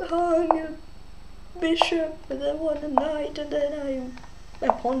 Hung a bishop and then won a knight and then I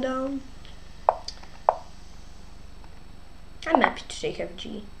pawn down. I'm happy to take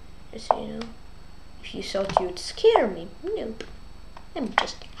FG, just so you know. If you thought you'd scare me, nope. I'm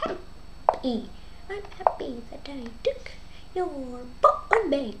just happy. I'm happy that I took your pawn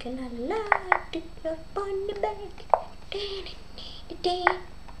back and I liked it, your pawn back.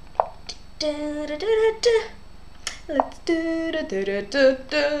 Let's do da da da da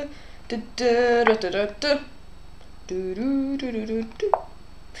da da da da da da do do do do do do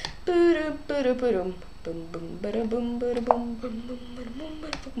boom boom boom boom boom boom boom boom boom boom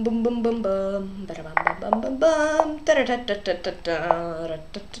boom boom boom bum bum bum bum bum da da da da da da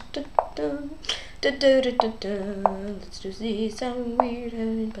da da da da. Let's do this. I'm weird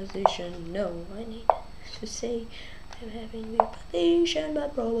having position. No, I need to say I'm having weird position,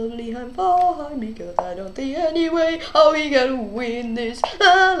 but probably I'm fine because I don't think anyway how we gonna win this.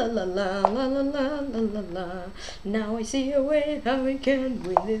 La la la la la la la la la la. Now I see a way how we can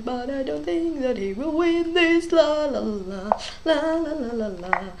win this, but I don't think that he will win this. La la la la la la la la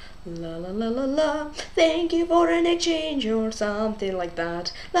la la la la la. Thank you for an exchange or something like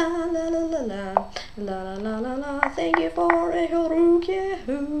that. La la la la la la la la la la. Thank you for a whole rook,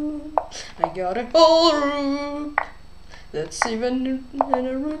 yahoo! I got a whole rook. That's even in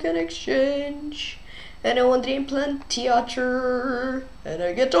a rook and exchange. And I want the implant theater. And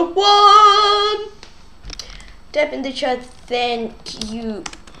I get a 1. Type in the chat, thank you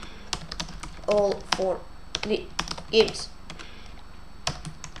all for the games.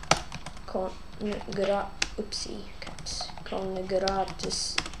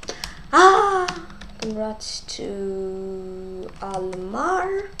 Congrats. Congrats to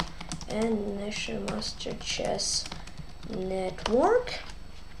Almar and National Master Chess Network.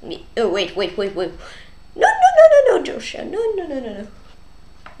 Oh wait. No, Joshua. No.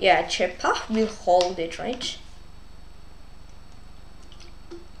 Yeah, Chepa will hold it, right?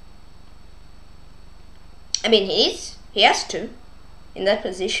 I mean, he has to. in that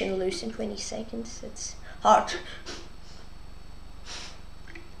position lose in 20 seconds. It's hard.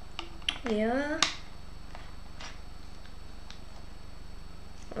 Yeah.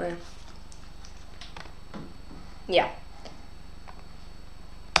 Well. Yeah.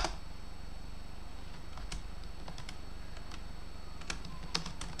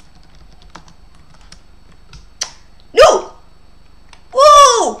 No!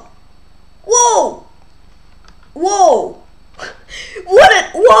 Whoa! Whoa! Whoa!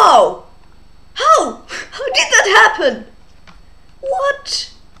 Wow! How? How did that happen?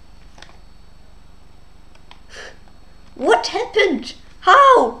 What? What happened?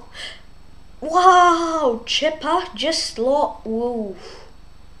 How? Wow! Chepa just lost. Whoa.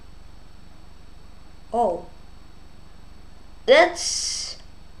 Oh. That's...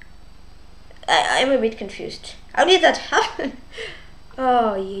 I'm a bit confused. How did that happen?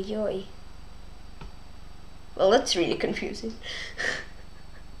 Oh, yoy. Well, that's really confusing.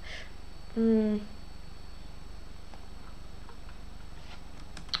 And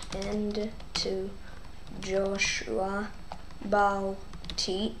to Joshua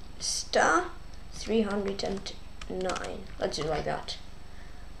Bautista 309. Let's do it like that.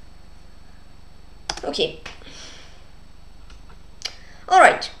 Okay.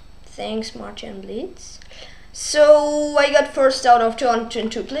 Alright. Thanks, Martin Blitz. So I got first out of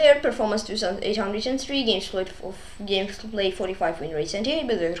 202 player, performance 2803, games played 45, win rate 78,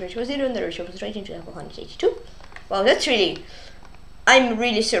 but the rate was 0 and the ratio was rating to 182. Wow, that's really... I'm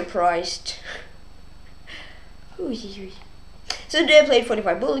really surprised. So today I played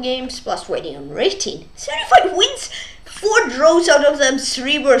 45 bull games plus waiting on rating. 75 wins, 4 draws out of them,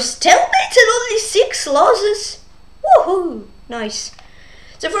 3 were stalemates and only 6 losses. Woohoo! Nice.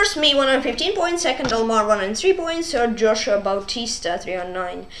 So first me 115 points, second Almar 103 points, third Joshua Bautista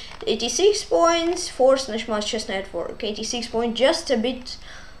 309, 86 points, fourth Nashmas Chess Network 86 points, just a bit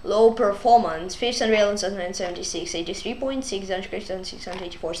low performance, fifth Unreal 976 83 points, sixth Christian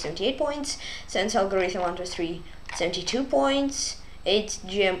 684 78 points, seventh Algorithm 123 72 points, eighth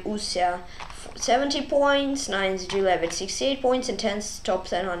GM Usia 70 points, ninth G11 68 points, and 10th top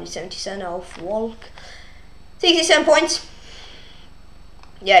 177 of Walk 67 points.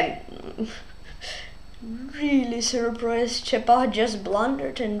 Yeah, I'm really surprised. Chepa just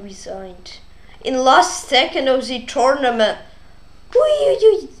blundered and resigned in last second of the tournament.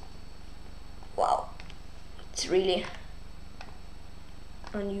 Wow, it's really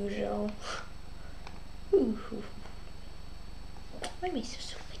unusual. Why am I so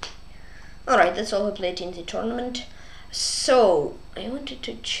sweaty? Alright, that's all I played in the tournament. So I wanted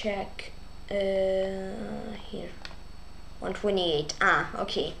to check here. 128. Ah,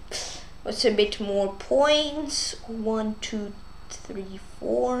 okay. What's a bit more points? 1, 2, 3,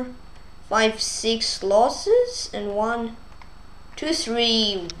 4, 5, 6 losses and 1, 2,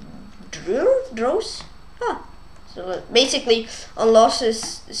 3 draws. Ah, so basically on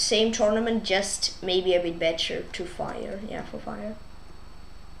losses, same tournament, just maybe a bit better to fire. Yeah, for fire.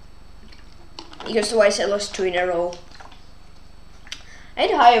 Because otherwise I lost 2 in a row. I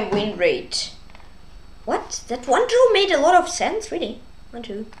had a higher win rate. What? That one draw made a lot of sense, really. 1,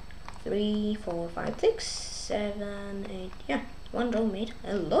 2, 3, 4, 5, 6, 7, 8. Yeah, one draw made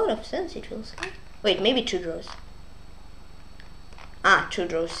a lot of sense, it feels like. Wait, maybe 2 draws. Ah, 2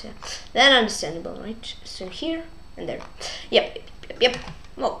 draws, yeah. Then understandable, right? So here and there. Yep.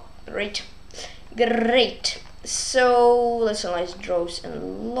 Oh, great. Great. So let's analyze draws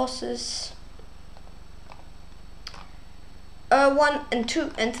and losses. 1 and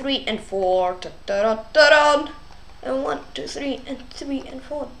 2 and 3 and 4. And 1, 2, 3 and 3 and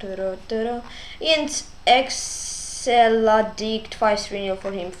 4. Int Exceladict 5-3-0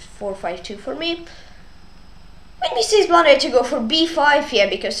 for him, 4-5-2 for me. When he says blunder, I had to go for b5, yeah,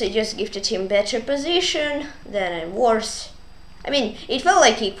 because I just gifted him better position. Then I'm worse. I mean, it felt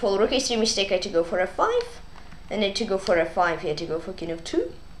like equal. Rook a3 mistake, I had to go for f5. Then I had to go for f5, he had to go for king of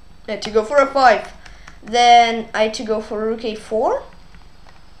 2. I had to go for f5. Then I had to go for rook a4. I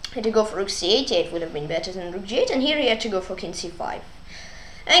had to go for rook c8, yeah, it would have been better than rook g8. And here he had to go for king c5.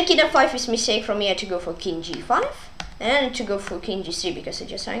 And king f5 is mistake from me, I had to go for king g5. And I had to go for king g3 because I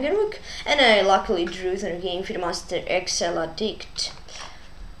just hung a rook. And I luckily drew the game for Master Exceladict.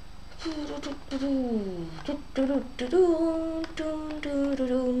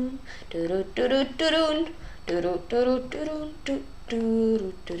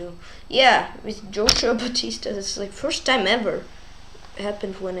 Yeah, with Joshua Bautista, that's like first time ever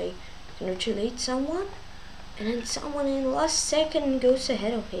happened when I congratulate someone and then someone in the last second goes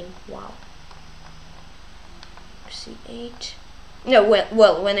ahead of him. Wow. C8. No,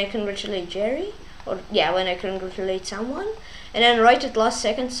 well, when I congratulate Jerry, or yeah, when I congratulate someone, and then right at last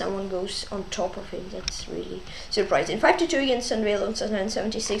second someone goes on top of him. That's really surprising. 5-2 against Unreal on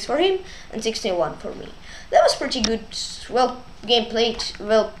 76 for him and 16-1 for me. That was pretty good. Well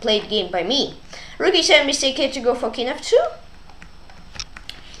played game by me. Rookie said mistake here to go for king f2.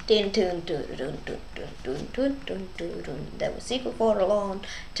 That was equal for a long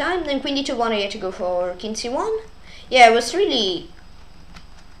time. Then queen d2 I had to go for king c1. Yeah, it was really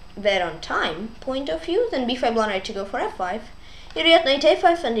bad on time point of view. Then b5 I had to go for f5. Here he had knight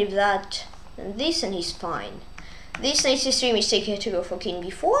a5, and if that and this, and he's fine. This knight c3 mistake here to go for king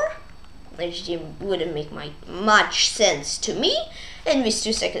b4. Which wouldn't make much sense to me. And with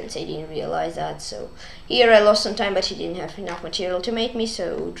 2 seconds I didn't realize that, so here I lost some time, but he didn't have enough material to mate me,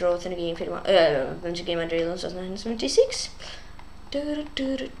 so draw the game the game under 1976. King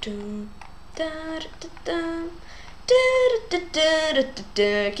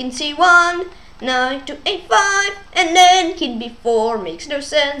c1, knight to a5, and then king b4. Makes no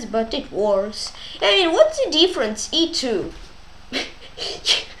sense, but it works. I mean, what's the difference? e2.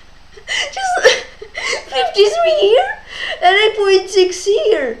 Just 53 here and 8.6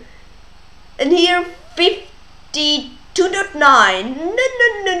 here, and here 52.9. No.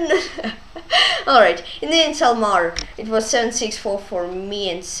 Alright, in the end Salmar, it was 7-6-4 for me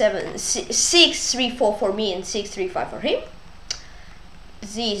and 6-3-4 for me and 6-3-5 for him.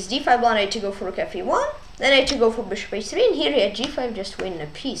 This d5 blind I had to go for rook f1, then I had to go for bishop h3, and here he had g5, just win a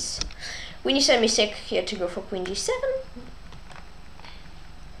piece. When you said mistake, he had to go for queen g7.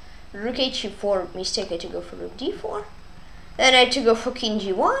 Rook h4 mistake, I had to go for rook d4. Then I had to go for king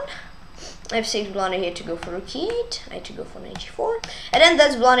g1. f6 blind, I had to go for rook e8. I had to go for knight g4. And then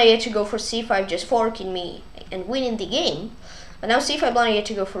that's blind, I had to go for c5, just forking me and winning the game. But now c5 blind, I had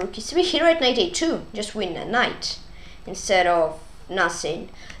to go for rook e3. Here at knight a2, just win a knight instead of nothing.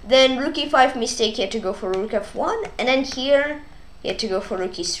 Then rook e5 mistake, he had to go for rook f1. And then here he had to go for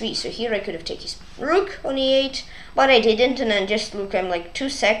rook e3, so here I could have taken his rook on e8, but I didn't, and then just look, I'm like 2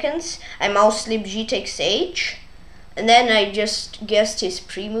 seconds, I mouse slip g takes h, and then I just guessed his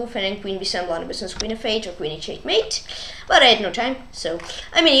pre-move, and then queen b7 blind business, queen f8, or queen h8 mate, but I had no time, so,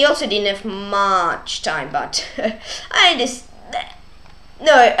 I mean, he also didn't have much time, but I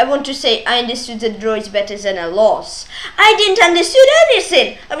want to say I understood that draw is better than a loss. I didn't understood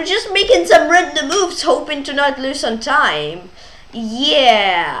anything, I was just making some random moves, hoping to not lose on time.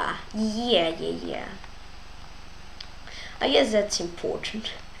 Yeah. I guess that's important.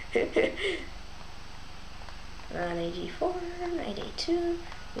 Knight g4, knight a2,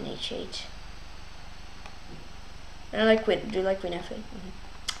 queen h8. I like queen. Do you like queen f8?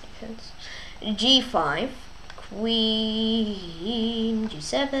 Makes sense. G5, queen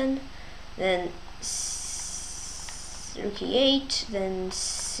g7, then rook e8, then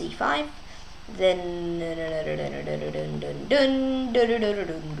c5. Then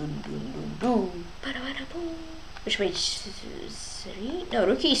bishop h3, no,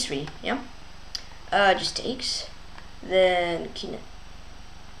 rook e3, yeah, just takes, then king,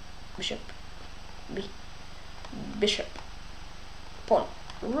 bishop, bishop, pawn,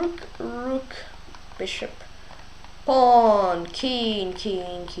 rook, bishop, pawn, king,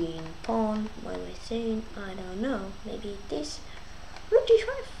 pawn. What am I saying? I don't know, maybe this, rook d5.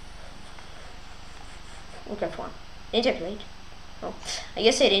 Okay, fine. Didn't take late. Oh, I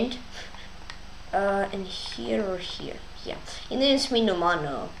guess I didn't. And here or here. Yeah. And then it's me no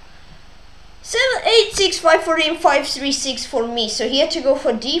mano. 7-8-6-5 for him, 5-3-6 for me. So he had to go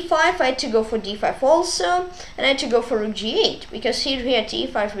for d5. I had to go for d5 also, and I had to go for rook g8 because here he had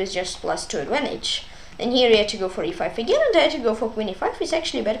e5 with just +2 advantage. And here he had to go for e5 again, and I had to go for queen e5. It's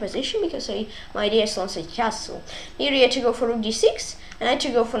actually a better position because my idea is launch a castle. Here he had to go for rook d6, and I had to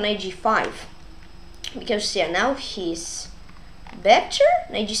go for knight g5. Because yeah, now he's better.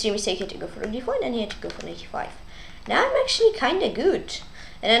 Knight g3 mistake, he had to go for rook d4, and then he had to go for knight g5. Now I'm actually kinda good.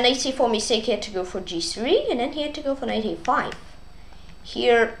 And then knight c4 mistake, he had to go for g3, and then he had to go for knight a5.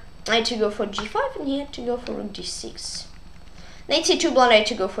 Here I had to go for g5, and he had to go for rook d6. Knight c2 blind, I had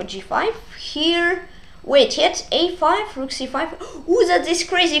to go for g5. Here, wait, he had a5, rook c5. Ooh, that's this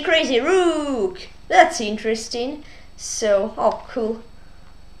crazy rook. That's interesting. So, oh, cool.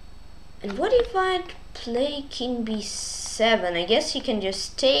 And what if I'd play king b7? I guess he can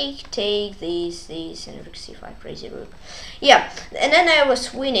just take these, and rook c5, crazy rook. Yeah, and then I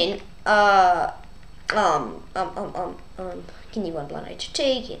was winning. King e1 blind, I had to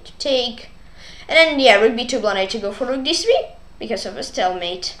take, he had to take. And then, yeah, rook b2 blind, I had to go for rook d3 because of a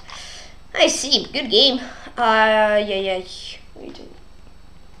stalemate. I see, good game. Yeah.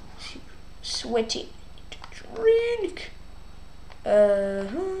 Sweaty drink.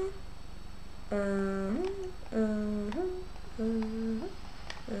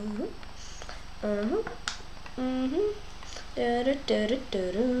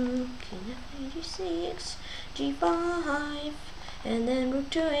 g5, and then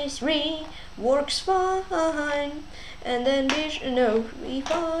rook to a3 works fine, and then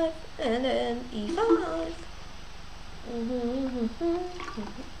e5, and then e5.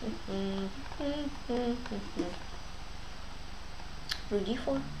 Rook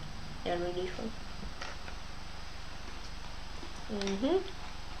d4, yeah, rook d4.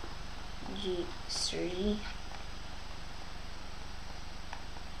 G3,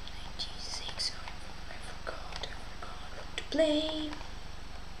 G6. I forgot what to play.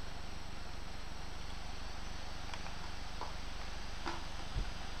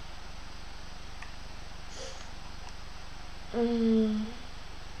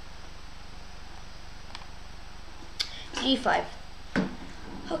 G5.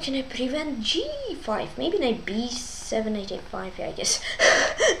 How can I prevent G5? Maybe knight B7, knight A5, yeah, I guess.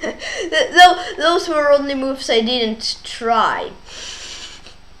 Those were only moves I didn't try.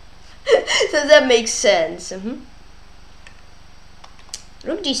 So that makes sense.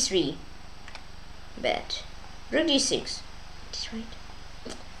 Rook D3. Bad. Rook D6. That's right.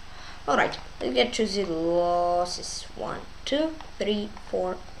 Alright, let's get to the losses. 1, 2, 3,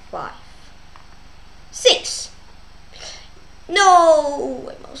 4, 5, 6. No!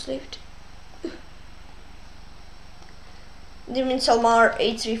 I mouse lived. Dimin Salmar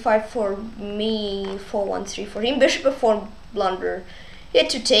 835 for me, 413 for him. Bishop f4 blunder. He had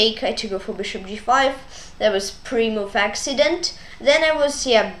to take, I had to go for bishop g5. That was pre-move accident. Then I was,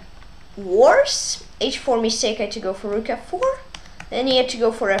 worse. h4 mistake, I had to go for rook f4. Then he had to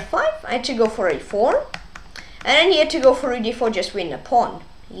go for f5, I had to go for a4. And then he had to go for rook d4, just win a pawn.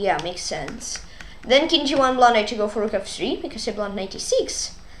 Yeah, makes sense. Then king g1 blunder, I had to go for rook f3, because I blunt knight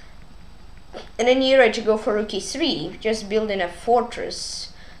e6. And then here I had to go for rook e3, just building a fortress.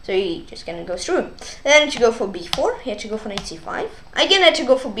 So he just gonna go through. Then I had to go for b4, he had to go for knight c5. Again I had to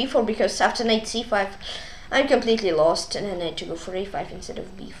go for b4, because after knight c5, I'm completely lost. And then I had to go for a5 instead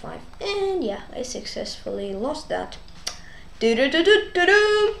of b5. And yeah, I successfully lost that.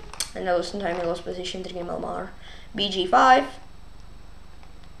 And that was in time I lost position, Dream Almar. bg5.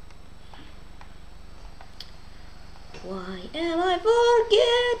 Why am I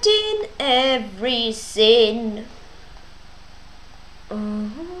forgetting everything?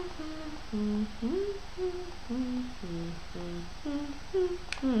 In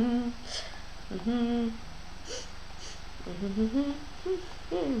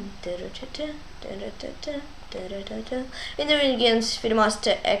the ring against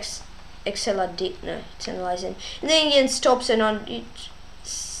Fidemaster XLD, no, it's analyzing. In the ring against Thompson on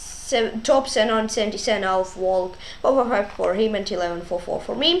 77 half walk, 4-5 for him and 11-4-4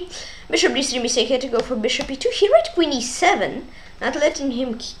 for me. Bishop d3 mistake, had to go for bishop e2. He read queen e7, not letting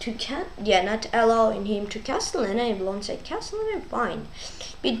him not allowing him to castle, and I have alongside castle and I'm fine.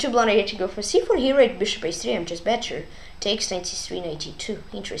 b2 blunder, I had to go for c4. He read bishop a3, I'm just better. Takes knight c3, knight e2.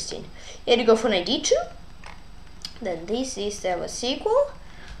 Interesting. He had to go for knight d2. Then that was equal.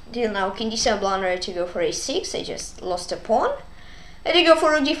 Till now, king d7 blunder, I had to go for a6. I just lost a pawn. I had to go for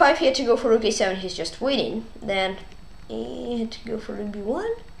rook d5, he had to go for rook a7, he's just waiting. Then he had to go for rook b1,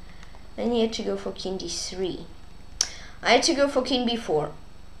 and he had to go for king d3. I had to go for king b4.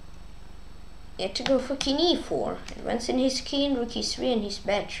 He had to go for king e4. Advancing his king, rook e3, and he's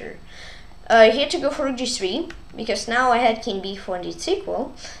better. He had to go for rook g3, because now I had king b4 and it's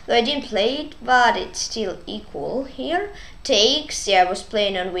equal. Though I didn't play it, but it's still equal here. Takes, yeah, I was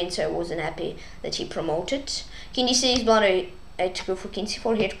playing on win, so I wasn't happy that he promoted. King d6 blunder, I had to go for king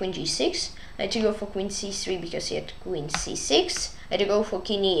c4, he had queen g6. I had to go for queen c3 because he had queen c6. I had to go for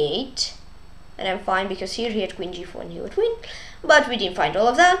king e8. And I'm fine because here he had queen g4 and he would win. But we didn't find all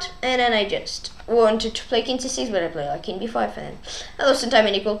of that. And then I just wanted to play king c6, but I played like king b5. And I lost some time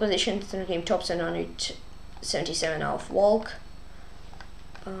in equal position. The game Thompson on it, 77 half walk.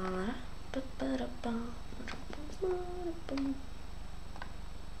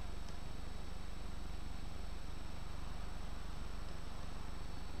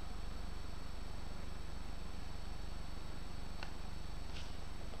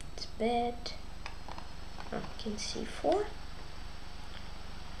 Bed. King c4.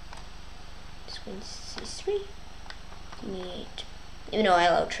 Queen c3. King e8. Even though I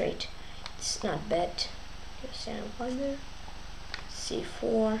allow trade, it's not bad. Just wonder.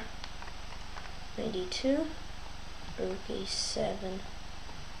 c4. Knight d2. Rook a7.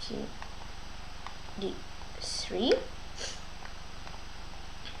 King d3.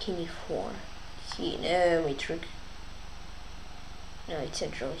 King e4. No, wait, rook. No, it's a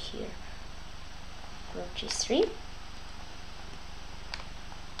draw here. Rook g3.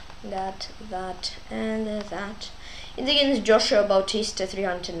 that, and that. In the against Joshua Bautista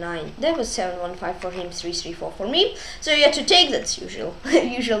 309. That was 715 for him, 334 for me. So you had to take, that's usual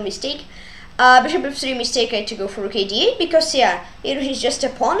usual mistake. Bishop f3 mistake, I had to go for rook a8 because yeah, here he's just a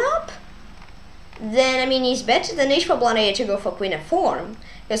pawn up. Then I mean he's better than h4 blunder, I had to go for queen f4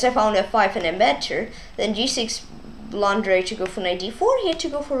 because I found f5 and I'm better. Then g6 blunder, I had to go for knight d4, he had to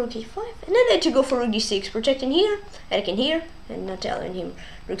go for rook e5, and then I had to go for rook d6, protecting here, attacking here, and not telling him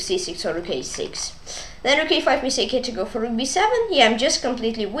rook c6 or rook a6. Then rook a5 mistake, I had to go for rook b7. Yeah, I'm just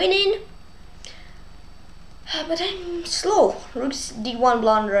completely winning. But I'm slow. Rook d1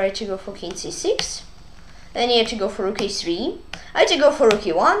 blunder, I had to go for king c6. Then he had to go for rook a3. I had to go for rook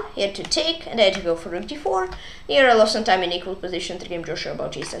e1, he had to take, and I had to go for rook d4. Here I lost some time in equal position, 3 game Joshua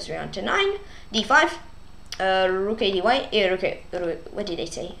Bautista 309. d5. Rook a dy, what did I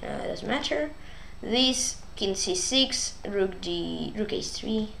say? Doesn't matter. This king c6, rook a3, rook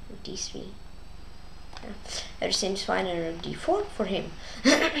d3. Yeah. Everything's fine, and rook d4 for him.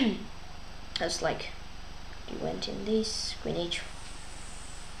 That's like he went in this queen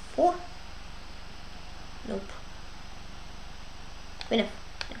h4. Nope. Queen f.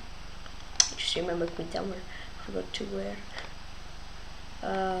 Yeah. I just remember queen down. Forgot to wear.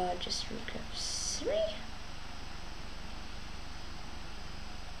 Just rook f3.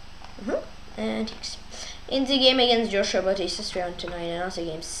 And X. In the game against Joshua Bautista 309, another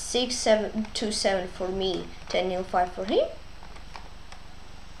game 6-7-2-7 for me, 10-5 for him.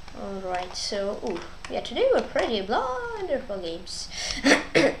 Alright, so yeah, today were pretty wonderful games.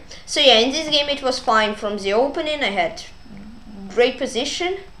 So yeah, in this game it was fine from the opening. I had great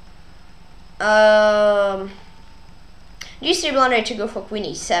position. G3 blunder, I had to go for queen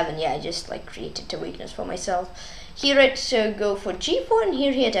e7. Yeah, I just like created a weakness for myself. Here I had to go for g4, and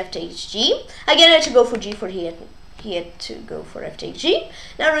here he had f takes g. Again I had to go for g4, he had to go for f takes g.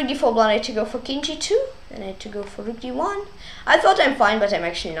 Now rook d4 blunder, I had to go for king g2, and I had to go for rook d1. I thought I'm fine, but I'm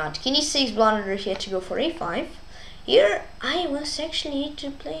actually not. King e6 blunder, he had to go for a5. Here I was actually need to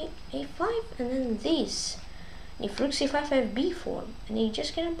play a5, and then this. And if rook c5 I have b4, and he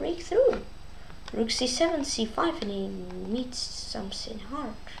just gonna break through. Rook c7, c5, and he meets something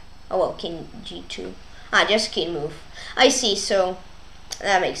hard. Oh well, king g2. Just king move. I see, so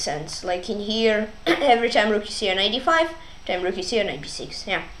that makes sense. Like in here, every time rook is here, knight d5, time rook is here, knight b6.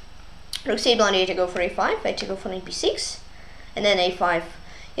 Yeah. Rook c8 blunder, you had to go for a5, I had to go for knight b6, and then a5.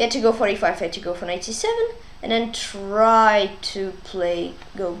 You had to go for a5, I had to go for knight c7, and then try to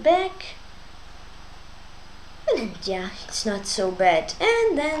go back. And then, yeah, it's not so bad.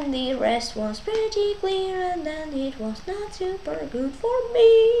 And then the rest was pretty clear, and then it was not super good for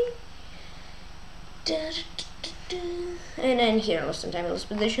me. And then here I lost some time, I lost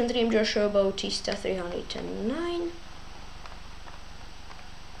position 3 Joshua Bautista 309.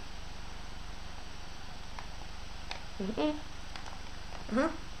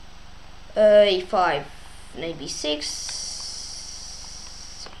 A5, knight b6,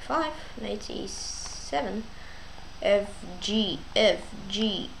 c5, knight e7, fg,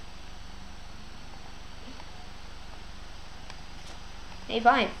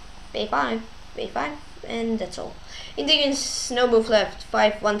 a5, a5, a5, and that's all. In the against no move left,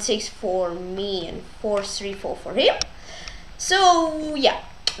 5-1-6 for me and 4-3-4 for him. So yeah,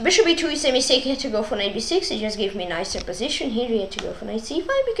 bishop e2 is a mistake. He had to go for knight b6. It just gave me a nicer position. Here he had to go for knight c5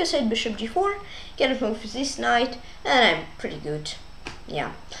 because I had bishop g4. Cannot move with this knight, and I'm pretty good.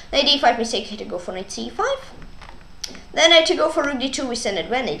 Yeah, knight d5 mistake. He had to go for knight c5. Then I had to go for rook d2 with an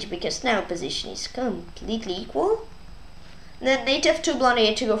advantage because now position is completely equal. Then knight f2 blunder, I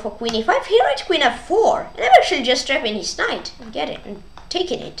had to go for queen e5. Here I had queen f4, and I'm actually just trapping his knight and get it and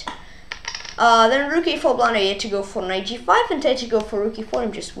taking it. Then rook e4 blunder, I had to go for knight g5, and I had to go for rook e4.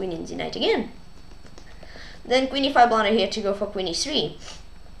 I'm just winning the knight again. Then queen e5 blunder, he had to go for queen e3,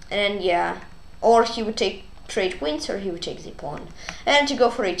 and yeah, or he would trade queens, or he would take the pawn. And to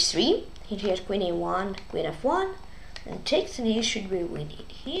go for h3, he had queen a1, queen f1, and takes, and he should be winning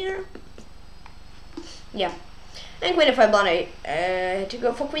here. Yeah. And queen f5 blunder, to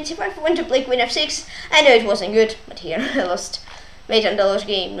go for queen c5, I went to play queen f6. I know it wasn't good, but here I lost. $8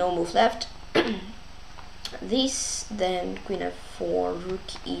 game, no move left. This, then queen f4, rook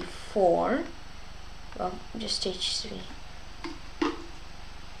e4. Well, just h3.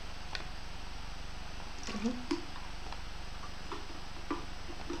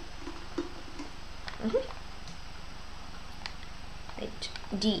 Knight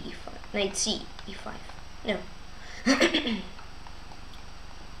d e5, knight c e5. No.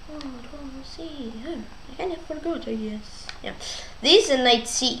 Oh, see, I kind of forgot, I guess. Yeah, this is a knight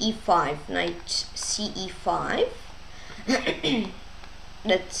c e5, knight c e5.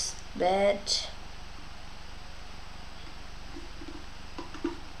 That's bad.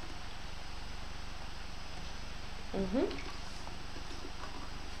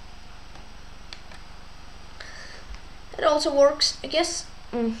 It also works, I guess.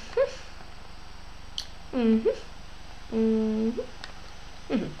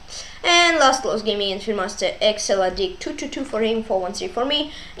 And last close gaming and Master XL Addict 222 for him, 413 for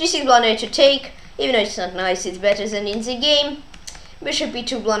me. G6 blunder to take, even though it's not nice, it's better than in the game. Bishop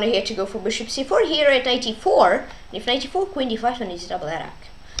b2 blunder here to go for bishop c4 here at 94. And if 94, queen d5 then it's a double attack.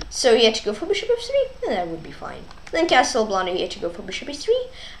 So he had to go for bishop f3, and that would be fine. Then castle blunder here to go for bishop e3.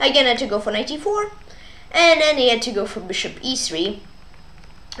 Again had to go for 94. And then he had to go for bishop e3.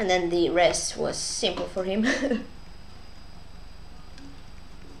 And then the rest was simple for him.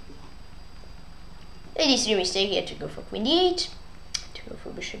 83 mistake, he had to go for queen d8, to go for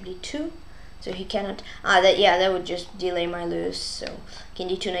bishop d2, so he cannot, that would just delay my lose, so king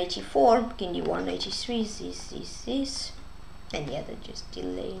d2 94, king d1 93, this, and yeah, that just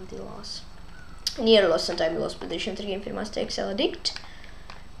delaying the loss. And here lost some time, lost position 3 game Master XL Addict.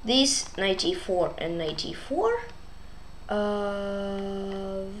 This 94 and 94.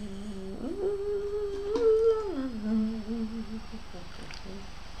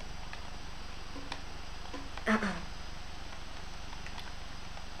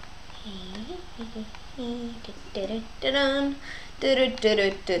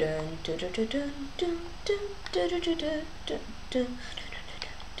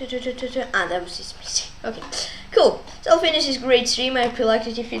 That was his mistake. Okay, cool. So I'll finish this great stream. I hope you liked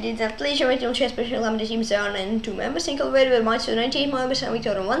it. If you did that, please share it on chat, especially limited teams down and 2 members. Thank you very very much to 98 members and we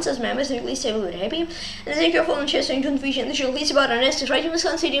total 1 such members, and please stay very happy. And thank you for following chess and don't vision the show. Please about our next right in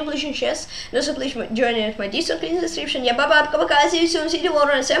Wisconsin Evolution Chess. And also please join in my Discord in the description. Yeah, bye bye, see you soon, see you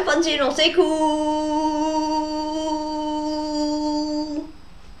tomorrow, and have fun, see you, stay cool.